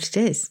quite what it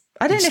is.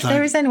 I don't know if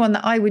there is anyone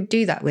that I would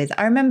do that with.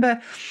 I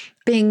remember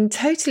being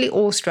totally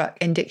awestruck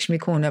in Dictionary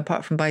Corner,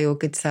 apart from By Your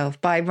Good Self,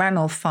 by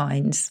Ranulph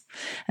Fiennes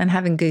and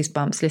having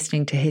goosebumps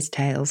listening to his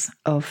tales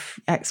of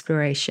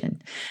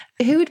exploration.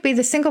 Who would be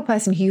the single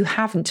person who you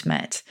haven't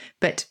met,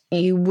 but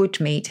you would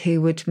meet,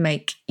 who would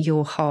make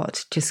your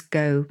heart just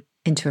go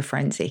into a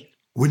frenzy?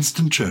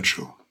 Winston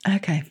Churchill.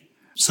 Okay.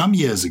 Some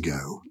years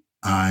ago,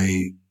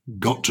 I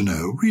got to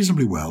know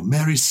reasonably well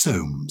Mary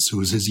Soames, who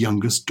was his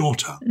youngest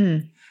daughter.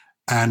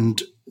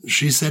 And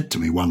she said to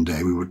me one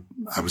day,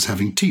 I was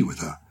having tea with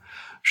her.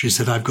 She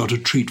said, I've got a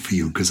treat for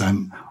you because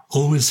I'm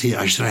always here.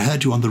 I said, I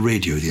heard you on the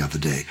radio the other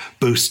day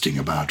boasting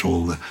about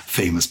all the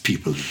famous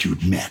people that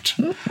you'd met.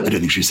 I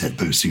don't think she said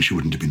boasting. She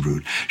wouldn't have been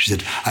rude. She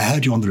said, I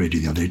heard you on the radio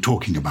the other day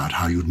talking about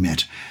how you'd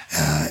met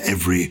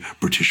every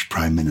British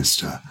Prime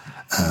Minister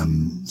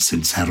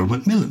since Harold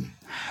Macmillan,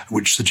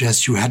 which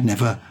suggests you had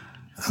never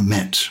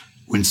met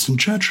Winston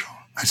Churchill.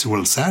 I said,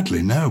 well,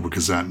 sadly, no,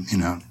 because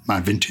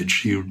my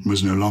vintage, he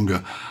was no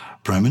longer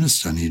Prime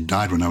Minister, and he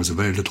died when I was a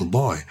very little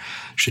boy.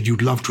 She said,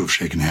 you'd love to have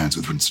shaken hands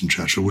with Winston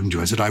Churchill, wouldn't you?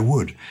 I said, I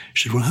would.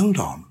 She said, well, hold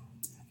on.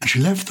 And she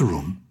left the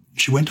room.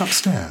 She went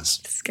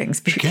upstairs.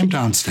 She came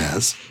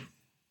downstairs,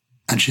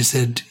 and she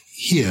said,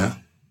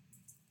 here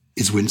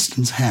is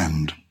Winston's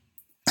hand.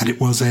 And it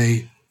was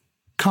a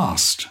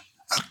cast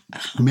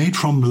made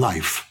from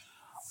life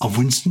of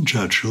Winston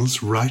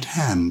Churchill's right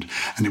hand.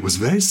 And it was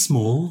very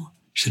small.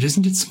 She said,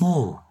 isn't it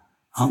small?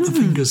 Aren't the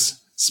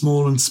fingers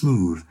small and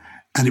smooth?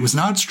 And it was an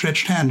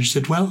outstretched hand. She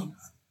said, well,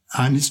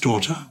 I'm his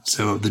daughter,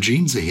 so the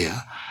genes are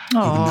here. You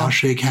can now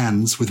shake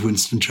hands with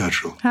Winston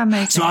Churchill. How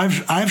amazing. So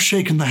I've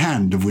shaken the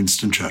hand of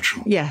Winston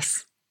Churchill.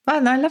 Yes.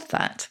 Well, I love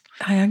that.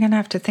 I'm going to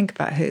have to think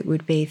about who it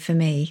would be for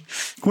me.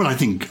 Well, I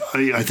think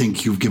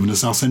you've given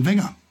us Arsène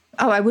Wenger.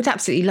 Oh, I would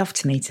absolutely love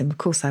to meet him. Of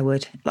course I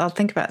would. I'll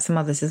think about some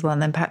others as well,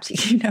 and then perhaps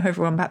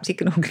everyone, perhaps you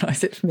can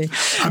organise it for me.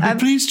 I'd be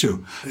pleased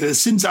to.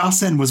 Since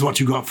Arsène was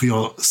what you got for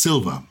your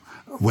silver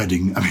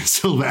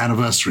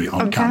anniversary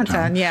on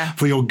Countdown. Yeah.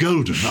 For your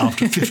golden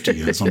after 50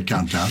 years on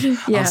Countdown.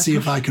 Yeah. I'll see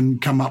if I can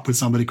come up with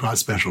somebody quite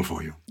special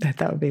for you. That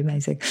would be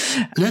amazing.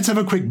 Let's have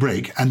a quick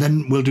break and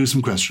then we'll do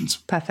some questions.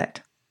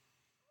 Perfect.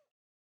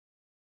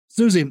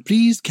 Susie,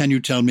 please can you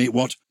tell me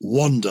what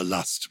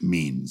Wanderlust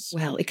means?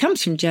 Well, it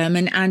comes from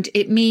German and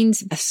it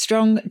means a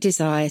strong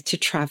desire to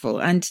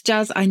travel. And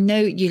Jazz, I know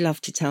you love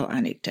to tell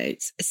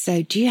anecdotes.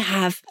 So do you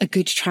have a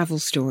good travel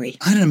story?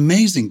 I had an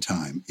amazing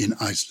time in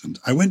Iceland.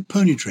 I went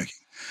pony trekking.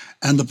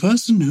 And the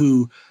person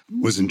who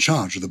was in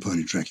charge of the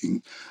pony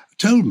trekking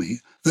told me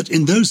that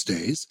in those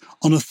days,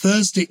 on a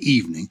Thursday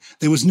evening,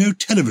 there was no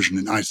television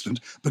in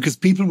Iceland because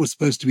people were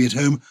supposed to be at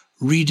home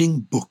reading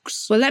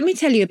books. Well, let me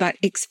tell you about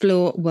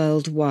Explore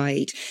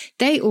Worldwide.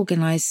 They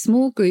organise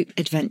small group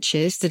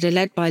adventures that are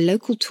led by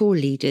local tour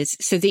leaders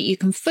so that you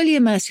can fully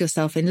immerse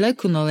yourself in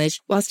local knowledge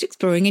whilst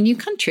exploring a new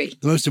country.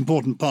 The most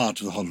important part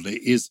of the holiday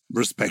is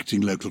respecting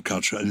local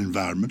culture and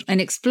environment.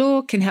 And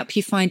Explore can help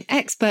you find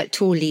expert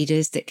tour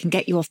leaders that can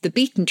get you off the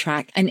beaten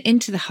track and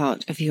into the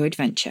part of your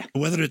adventure.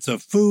 Whether it's a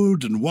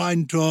food and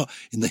wine tour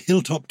in the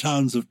hilltop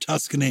towns of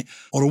Tuscany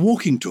or a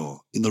walking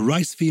tour in the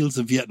rice fields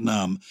of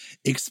Vietnam,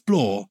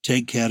 Explore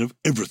take care of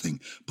everything,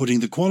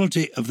 putting the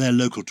quality of their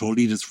local tour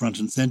leaders front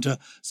and centre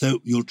so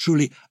you'll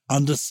truly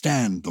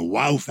understand the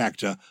wow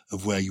factor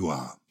of where you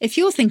are. If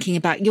you're thinking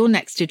about your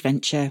next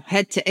adventure,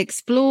 head to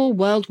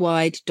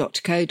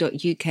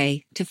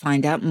exploreworldwide.co.uk to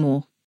find out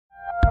more.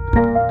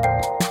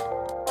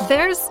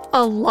 There's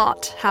a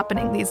lot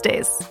happening these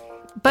days,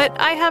 but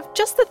I have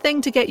just the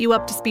thing to get you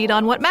up to speed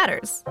on what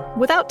matters,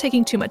 without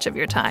taking too much of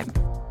your time.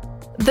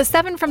 The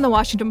 7 from the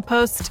Washington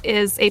Post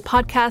is a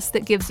podcast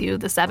that gives you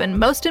the 7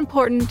 most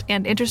important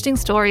and interesting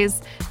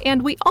stories,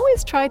 and we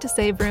always try to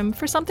save room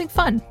for something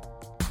fun.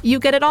 You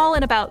get it all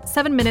in about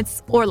 7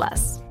 minutes or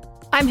less.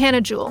 I'm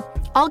Hannah Jewell.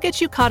 I'll get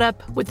you caught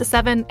up with the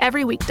 7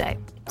 every weekday,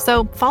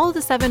 so follow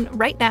the 7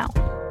 right now.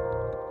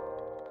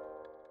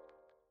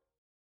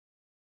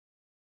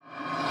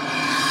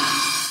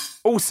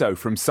 Also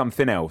from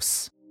Something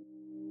Else.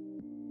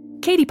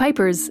 Katie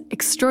Piper's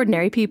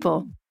Extraordinary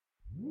People.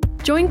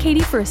 Join Katie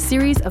for a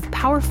series of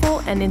powerful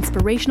and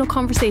inspirational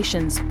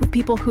conversations with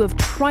people who have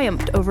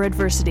triumphed over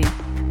adversity,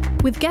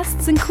 with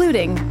guests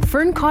including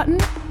Fern Cotton.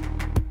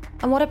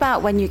 And what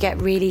about when you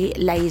get really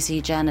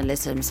lazy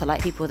journalism? So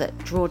like people that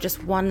draw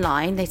just one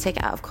line, they take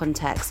it out of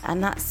context,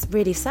 and that's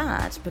really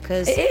sad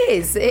because... It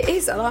is.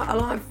 And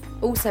I've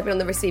also been on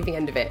the receiving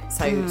end of it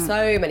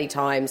so many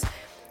times.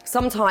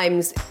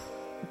 Sometimes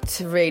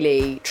to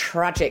really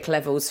tragic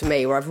levels for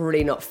me where I've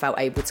really not felt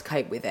able to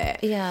cope with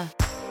it. Yeah.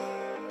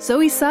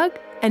 Zoe Sugg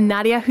and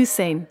Nadia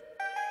Hussein.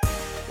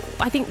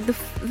 I think the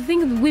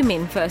thing with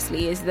women,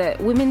 firstly, is that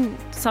women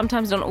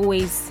sometimes don't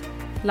always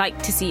like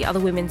to see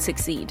other women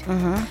succeed.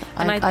 Mm-hmm.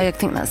 And I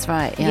think that's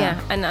right, yeah.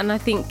 And I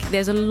think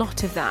there's a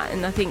lot of that,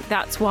 and I think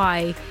that's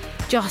why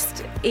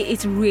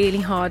it's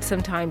really hard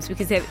sometimes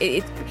because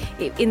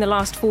in the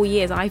last 4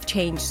 years I've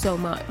changed so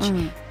much.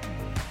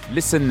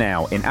 Listen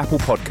now in Apple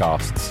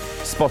Podcasts,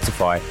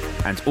 Spotify,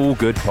 and all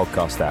good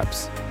podcast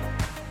apps.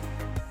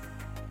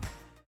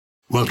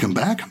 Welcome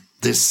back.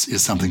 This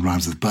is Something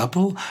Rhymes with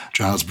Purple.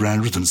 Giles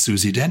Brandreth and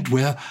Susie Dent.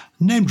 We're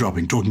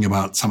name-dropping, talking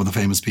about some of the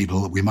famous people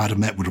that we might have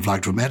met, would have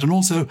liked to have met, and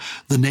also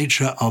the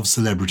nature of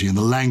celebrity and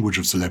the language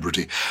of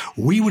celebrity.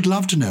 We would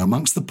love to know,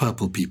 amongst the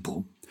Purple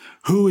people,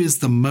 who is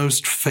the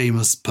most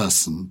famous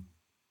person,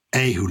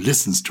 A, who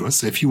listens to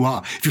us. If you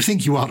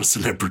think you are a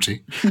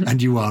celebrity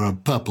and you are a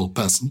Purple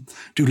person,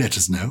 do let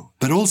us know.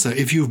 But also,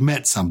 if you've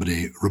met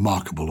somebody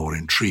remarkable or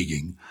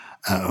intriguing,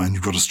 and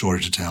you've got a story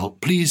to tell,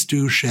 please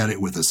do share it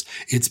with us.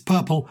 It's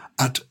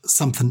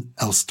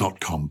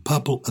purple@somethingelse.com,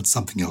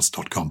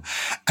 purple@somethingelse.com.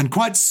 And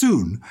quite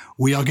soon,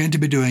 we are going to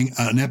be doing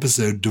an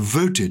episode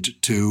devoted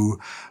to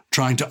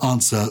trying to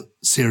answer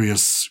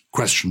serious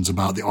questions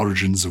about the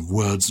origins of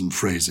words and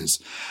phrases.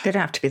 They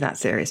don't have to be that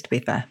serious, to be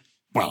fair.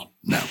 Well,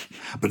 no.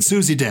 But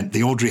Susie Dent,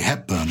 the Audrey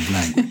Hepburn of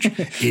language,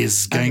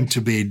 is going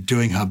to be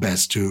doing her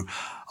best to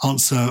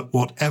answer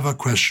whatever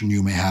question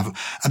you may have,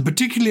 and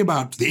particularly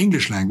about the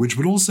English language,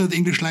 but also the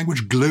English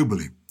language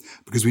globally,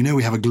 because we know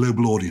we have a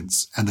global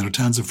audience, and there are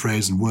turns of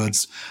phrase and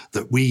words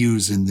that we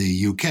use in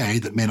the UK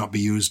that may not be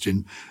used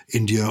in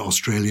India,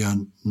 Australia,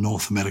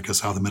 North America,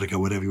 South America,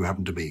 whatever you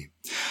happen to be.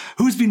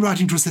 Who's been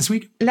writing to us this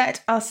week?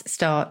 Let us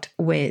start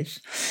with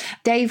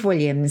Dave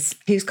Williams,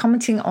 who's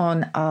commenting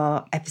on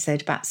our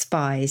episode about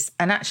spies.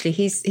 And actually,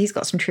 he's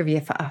got some trivia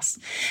for us.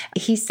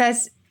 He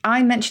says,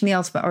 I mentioned the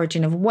ultimate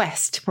origin of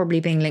west probably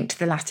being linked to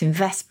the Latin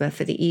vesper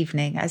for the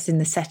evening, as in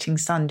the setting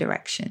sun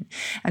direction.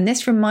 And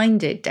this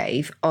reminded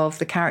Dave of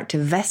the character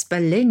Vesper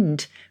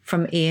Lind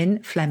from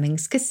Ian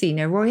Fleming's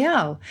Casino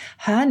Royale.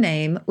 Her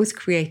name was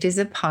created as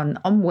a pun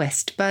on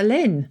West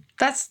Berlin.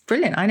 That's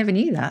brilliant. I never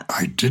knew that.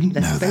 I didn't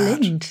know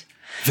that.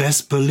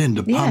 Vesper Lind,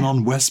 a pun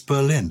on West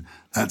Berlin.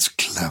 That's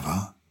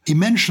clever. He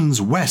mentions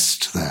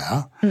West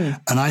there,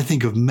 and I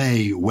think of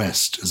Mae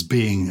West as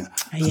being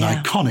an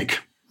iconic...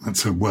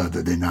 That's a word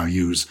that they now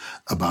use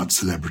about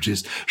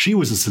celebrities. She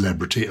was a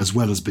celebrity as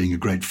well as being a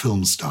great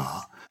film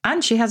star.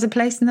 And she has a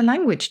place in the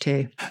language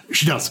too.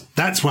 She does.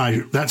 That's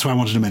why I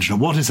wanted to mention her.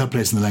 What is her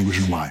place in the language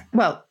and why?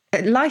 Well,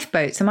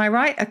 lifeboats, am I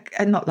right?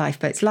 Not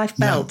lifeboats.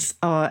 Lifebelts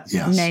are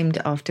named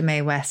after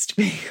Mae West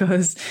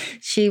because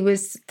she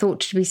was thought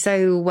to be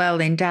so well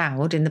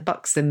endowed in the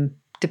buxom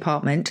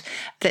department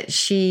that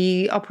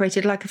she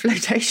operated like a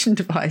flotation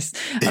device.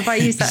 If I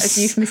use that as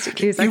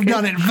euphemistically as I could. You've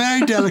done it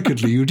very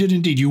delicately. You did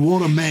indeed. You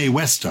wore a Mae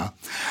Wester,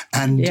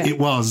 and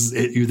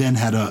you then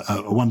had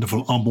a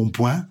wonderful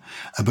embonpoint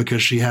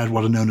because she had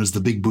what are known as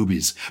the big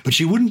boobies. But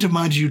she wouldn't have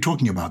minded you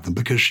talking about them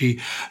because she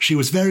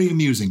was very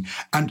amusing.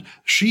 And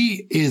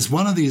she is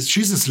one of these,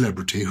 she's a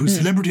celebrity whose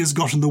celebrity has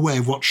got in the way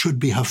of what should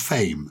be her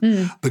fame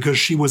because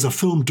she was a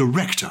film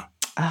director,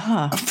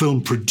 a film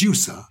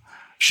producer.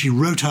 She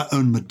wrote her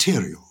own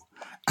material,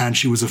 and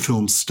she was a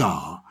film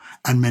star,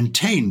 and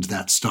maintained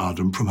that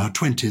stardom from her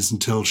 20s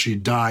until she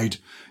died,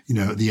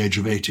 at the age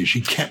of 80.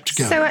 She kept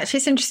going. So actually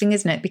it's interesting,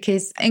 isn't it?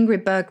 Because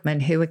Ingrid Bergman,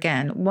 who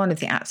again, one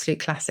of the absolute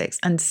classics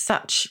and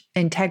such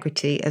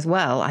integrity as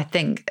well, I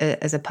think,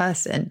 as a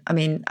person. I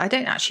mean, I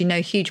don't actually know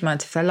a huge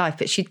amount of her life,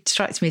 but she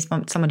strikes me as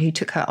someone who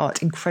took her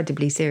art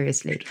incredibly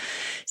seriously.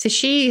 So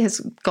she has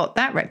got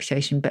that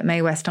reputation, but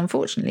Mae West,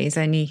 unfortunately, is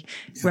only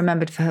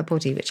remembered for her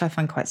body, which I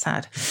find quite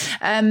sad.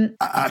 Can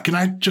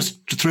I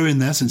just throw in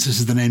there, since this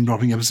is the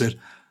name-dropping episode,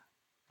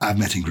 I've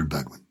met Ingrid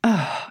Bergman.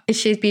 Oh, is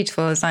she as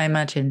beautiful as I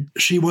imagine?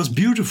 She was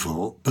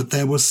beautiful, but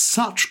there was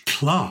such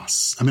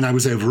class. I mean, I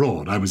was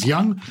overawed. I was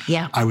young.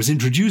 Yeah. I was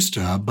introduced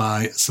to her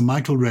by Sir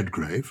Michael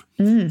Redgrave.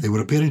 They were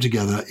appearing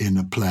together in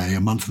a play,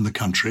 A Month in the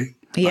Country,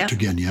 by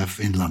Turgenev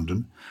in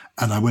London.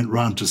 And I went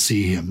round to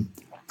see him,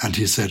 and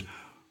he said,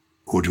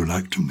 "Would you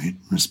like to meet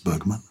Miss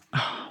Bergman?"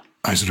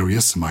 I said, "Oh,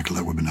 yes, Sir Michael,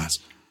 that would be nice.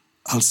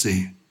 I'll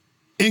see."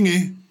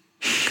 Ingy,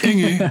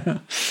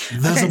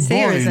 there's a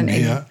boy in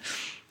here.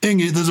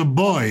 Ingy, there's a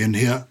boy in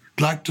here.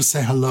 I'd like to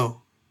say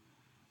hello.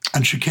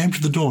 And she came to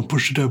the door and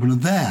pushed it open,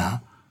 and there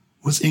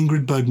was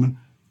Ingrid Bergman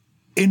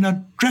in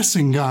a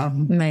dressing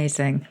gown.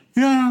 Amazing.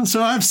 Yeah,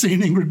 so I've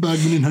seen Ingrid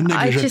Bergman in her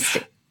negligee. I just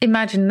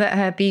imagine that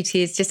her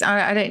beauty is just,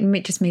 I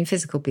don't just mean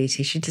physical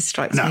beauty. She just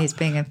strikes me as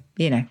being a,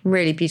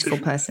 really beautiful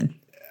person.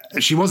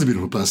 She was a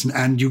beautiful person,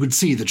 and you could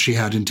see that she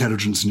had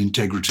intelligence and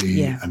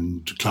integrity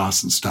and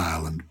class and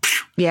style and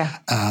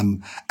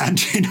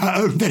and in her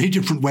own very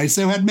different way,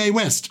 so had Mae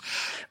West.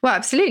 Well,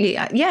 absolutely,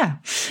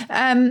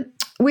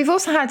 we've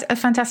also had a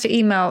fantastic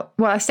email.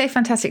 Well, I say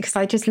fantastic because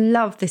I just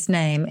love this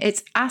name.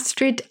 It's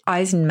Astrid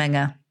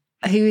Eisenmenger,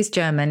 who is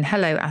German.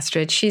 Hello,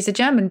 Astrid. She's a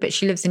German, but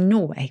she lives in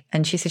Norway.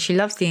 And she says she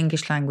loves the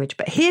English language.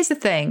 But here's the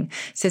thing,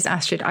 says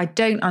Astrid, I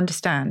don't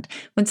understand.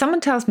 When someone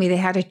tells me they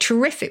had a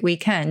terrific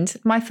weekend,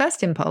 my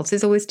first impulse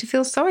is always to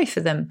feel sorry for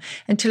them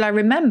until I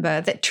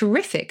remember that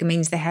terrific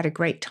means they had a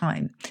great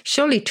time.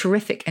 Surely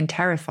terrific and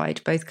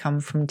terrified both come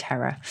from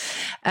terror.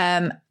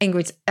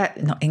 Ingrid,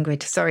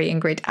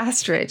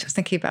 Astrid, I was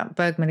thinking about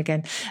Bergman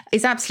again,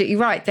 is absolutely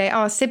right. They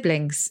are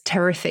siblings,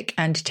 terrific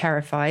and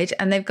terrified.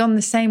 And they've gone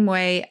the same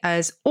way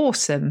as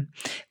awesome,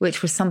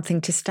 which was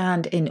something to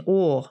stand in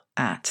awe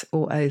at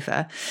or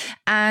over.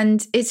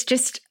 And it's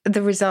just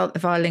the result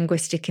of our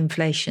linguistic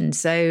inflation.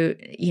 So,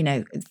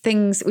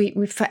 things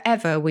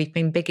we've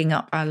been bigging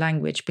up our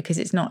language because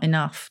it's not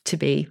enough to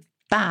be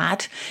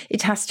bad.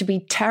 It has to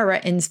be terror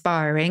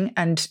inspiring,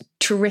 and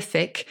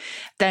terrific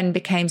then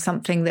became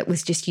something that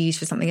was just used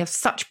for something of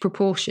such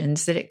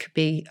proportions that it could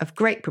be of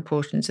great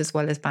proportions as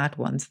well as bad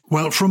ones.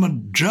 Well, from a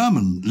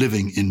German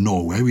living in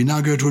Norway, we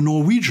now go to a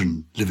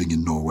Norwegian living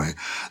in Norway.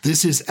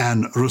 This is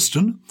Anne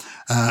Rusten.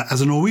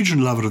 As a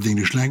Norwegian lover of the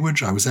English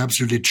language, I was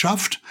absolutely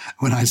chuffed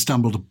when I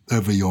stumbled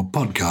over your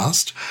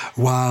podcast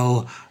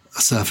while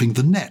surfing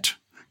the net.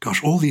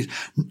 Gosh, all these...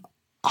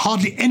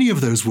 Hardly any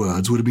of those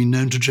words would have been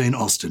known to Jane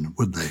Austen,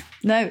 would they?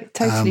 No,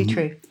 totally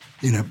true.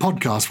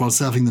 Podcast while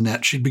surfing the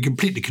net, she'd be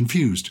completely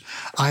confused.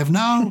 I have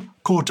now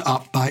caught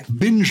up by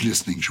binge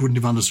listening. She wouldn't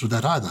have understood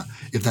that either,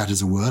 if that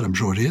is a word, I'm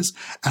sure it is,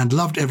 and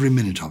loved every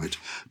minute of it.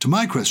 To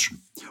my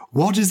question,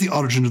 what is the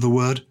origin of the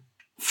word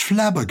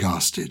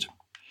flabbergasted?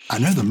 I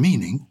know the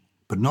meaning,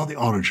 but not the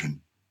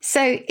origin.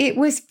 So it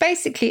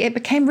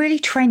became really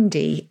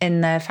trendy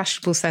in the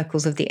fashionable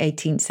circles of the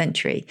 18th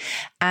century.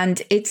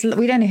 And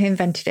we don't know who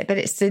invented it, but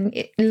it's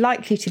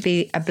likely to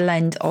be a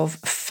blend of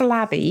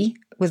flabby,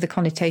 with the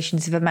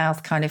connotations of a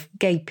mouth kind of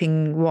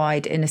gaping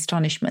wide in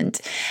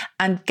astonishment,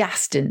 and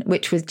gasten,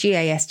 which was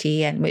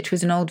Gasten, which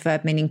was an old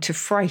verb meaning to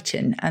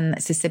frighten, and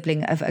that's a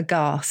sibling of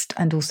aghast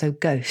and also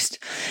ghost.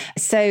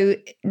 So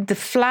the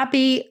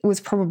flabby was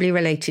probably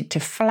related to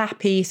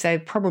flappy, so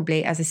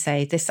probably, as I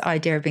say, this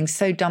idea of being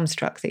so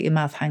dumbstruck that your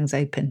mouth hangs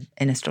open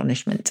in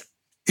astonishment.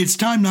 It's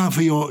time now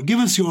for give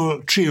us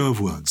your trio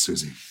of words,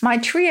 Susie. My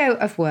trio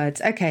of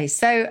words. Okay,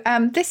 so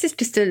this is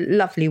just a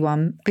lovely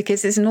one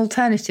because it's an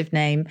alternative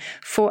name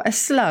for a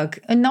slug,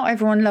 and not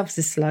everyone loves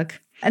a slug.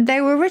 And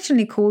they were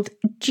originally called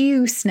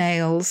dew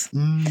snails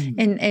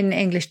in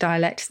English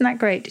dialect. Isn't that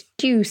great?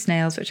 Dew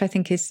snails, which I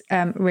think is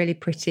really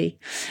pretty.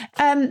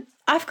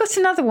 I've got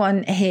another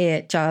one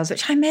here, Giles,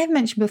 which I may have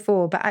mentioned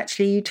before, but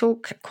actually you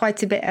talk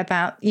quite a bit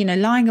about,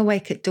 lying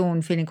awake at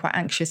dawn, feeling quite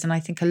anxious. And I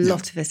think a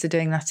lot of us are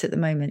doing that at the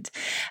moment.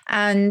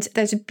 And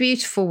there's a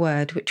beautiful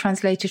word which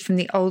translated from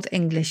the Old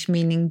English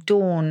meaning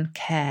dawn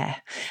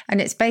care. And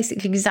it's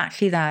basically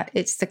exactly that.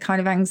 It's the kind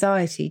of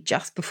anxiety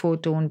just before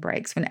dawn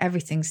breaks when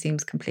everything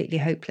seems completely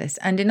hopeless.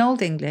 And in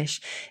Old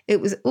English, it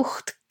was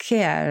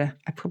uchtkeare.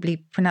 I probably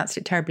pronounced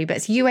it terribly, but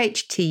it's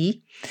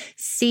UHTCEARE.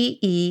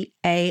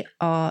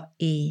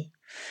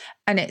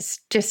 And it's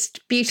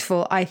just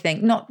beautiful, I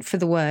think, not for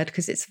the word,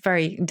 because it's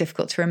very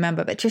difficult to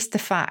remember, but just the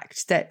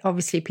fact that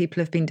obviously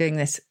people have been doing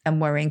this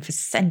and worrying for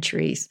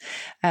centuries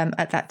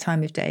at that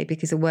time of day,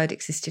 because a word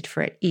existed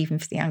for it, even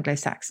for the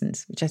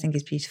Anglo-Saxons, which I think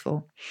is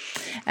beautiful.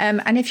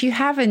 And if you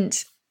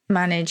haven't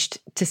managed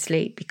to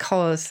sleep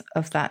because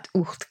of that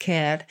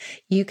uchtkeer,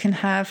 you can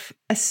have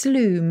a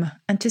sloom.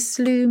 And to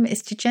sloom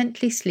is to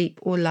gently sleep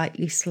or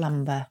lightly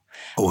slumber.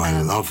 Oh,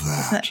 I love that.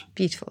 Isn't that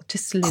beautiful? To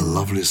sloom. A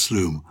lovely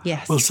sloom.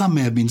 Yes. Well, some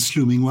may have been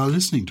slooming while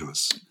listening to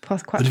us.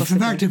 Quite but if, in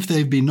fact, if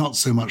they've been not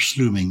so much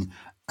slooming,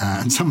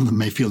 and some of them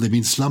may feel they've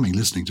been slumming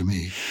listening to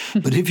me.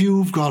 But if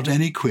you've got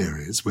any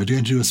queries, we're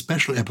going to do a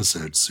special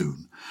episode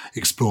soon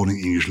exploring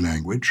English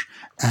language,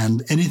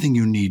 and anything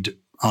you need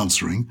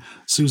answering,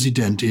 Susie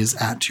Dent is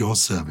at your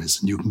service.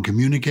 And you can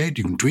communicate,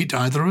 you can tweet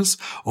either us,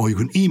 or you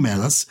can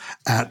email us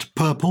at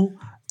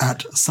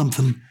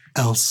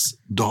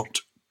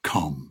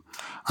purple@somethingelse.com.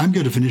 I'm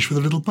going to finish with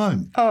a little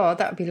poem. Oh,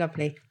 that would be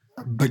lovely.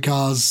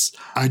 Because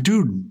I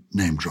do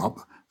name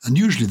drop, and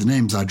usually the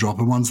names I drop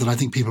are ones that I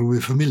think people will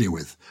be familiar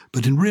with.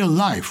 But in real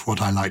life, what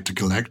I like to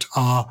collect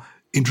are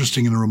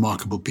interesting and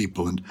remarkable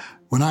people. And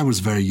when I was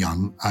very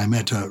young, I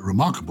met a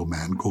remarkable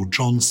man called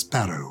John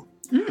Sparrow.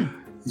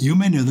 You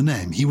may know the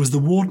name. He was the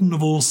warden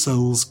of All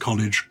Souls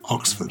College,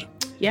 Oxford,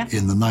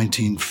 in the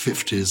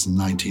 1950s and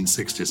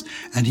 1960s.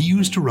 And he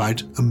used to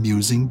write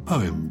amusing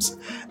poems.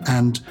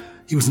 And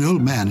he was an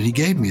old man, and he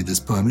gave me this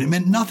poem, and it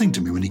meant nothing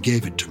to me when he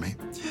gave it to me.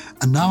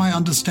 And now I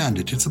understand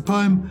it. It's a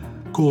poem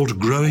called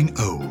Growing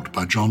Old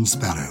by John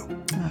Sparrow.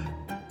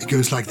 It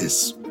goes like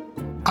this.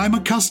 I'm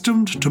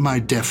accustomed to my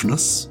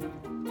deafness.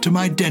 To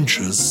my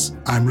dentures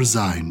I'm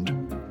resigned.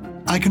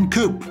 I can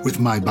cope with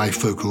my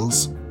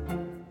bifocals.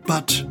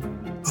 But,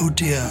 oh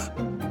dear,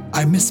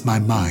 I miss my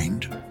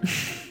mind.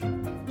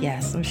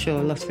 Yes, I'm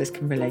sure a lot of us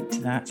can relate to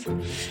that.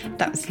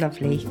 That was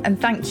lovely. And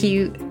thank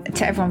you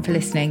to everyone for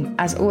listening.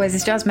 As always,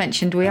 as Jazz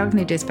mentioned, we are going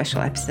to do a special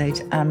episode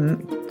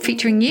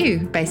featuring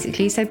you,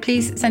 basically. So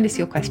please send us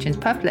your questions,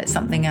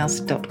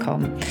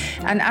 purple@somethingelse.com.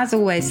 And as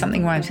always,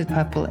 Something Rhymes with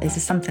Purple is a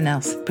Something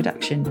Else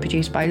production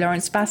produced by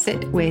Lawrence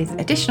Bassett with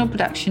additional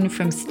production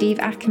from Steve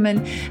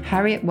Ackerman,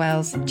 Harriet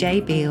Wells,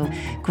 Jay Beale,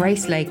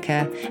 Grace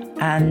Laker,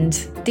 and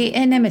the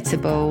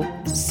inimitable,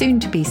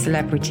 soon-to-be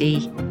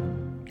celebrity,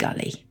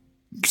 Gully.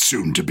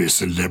 Soon-to-be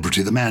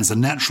celebrity. The man's a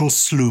natural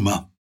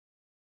sloomer.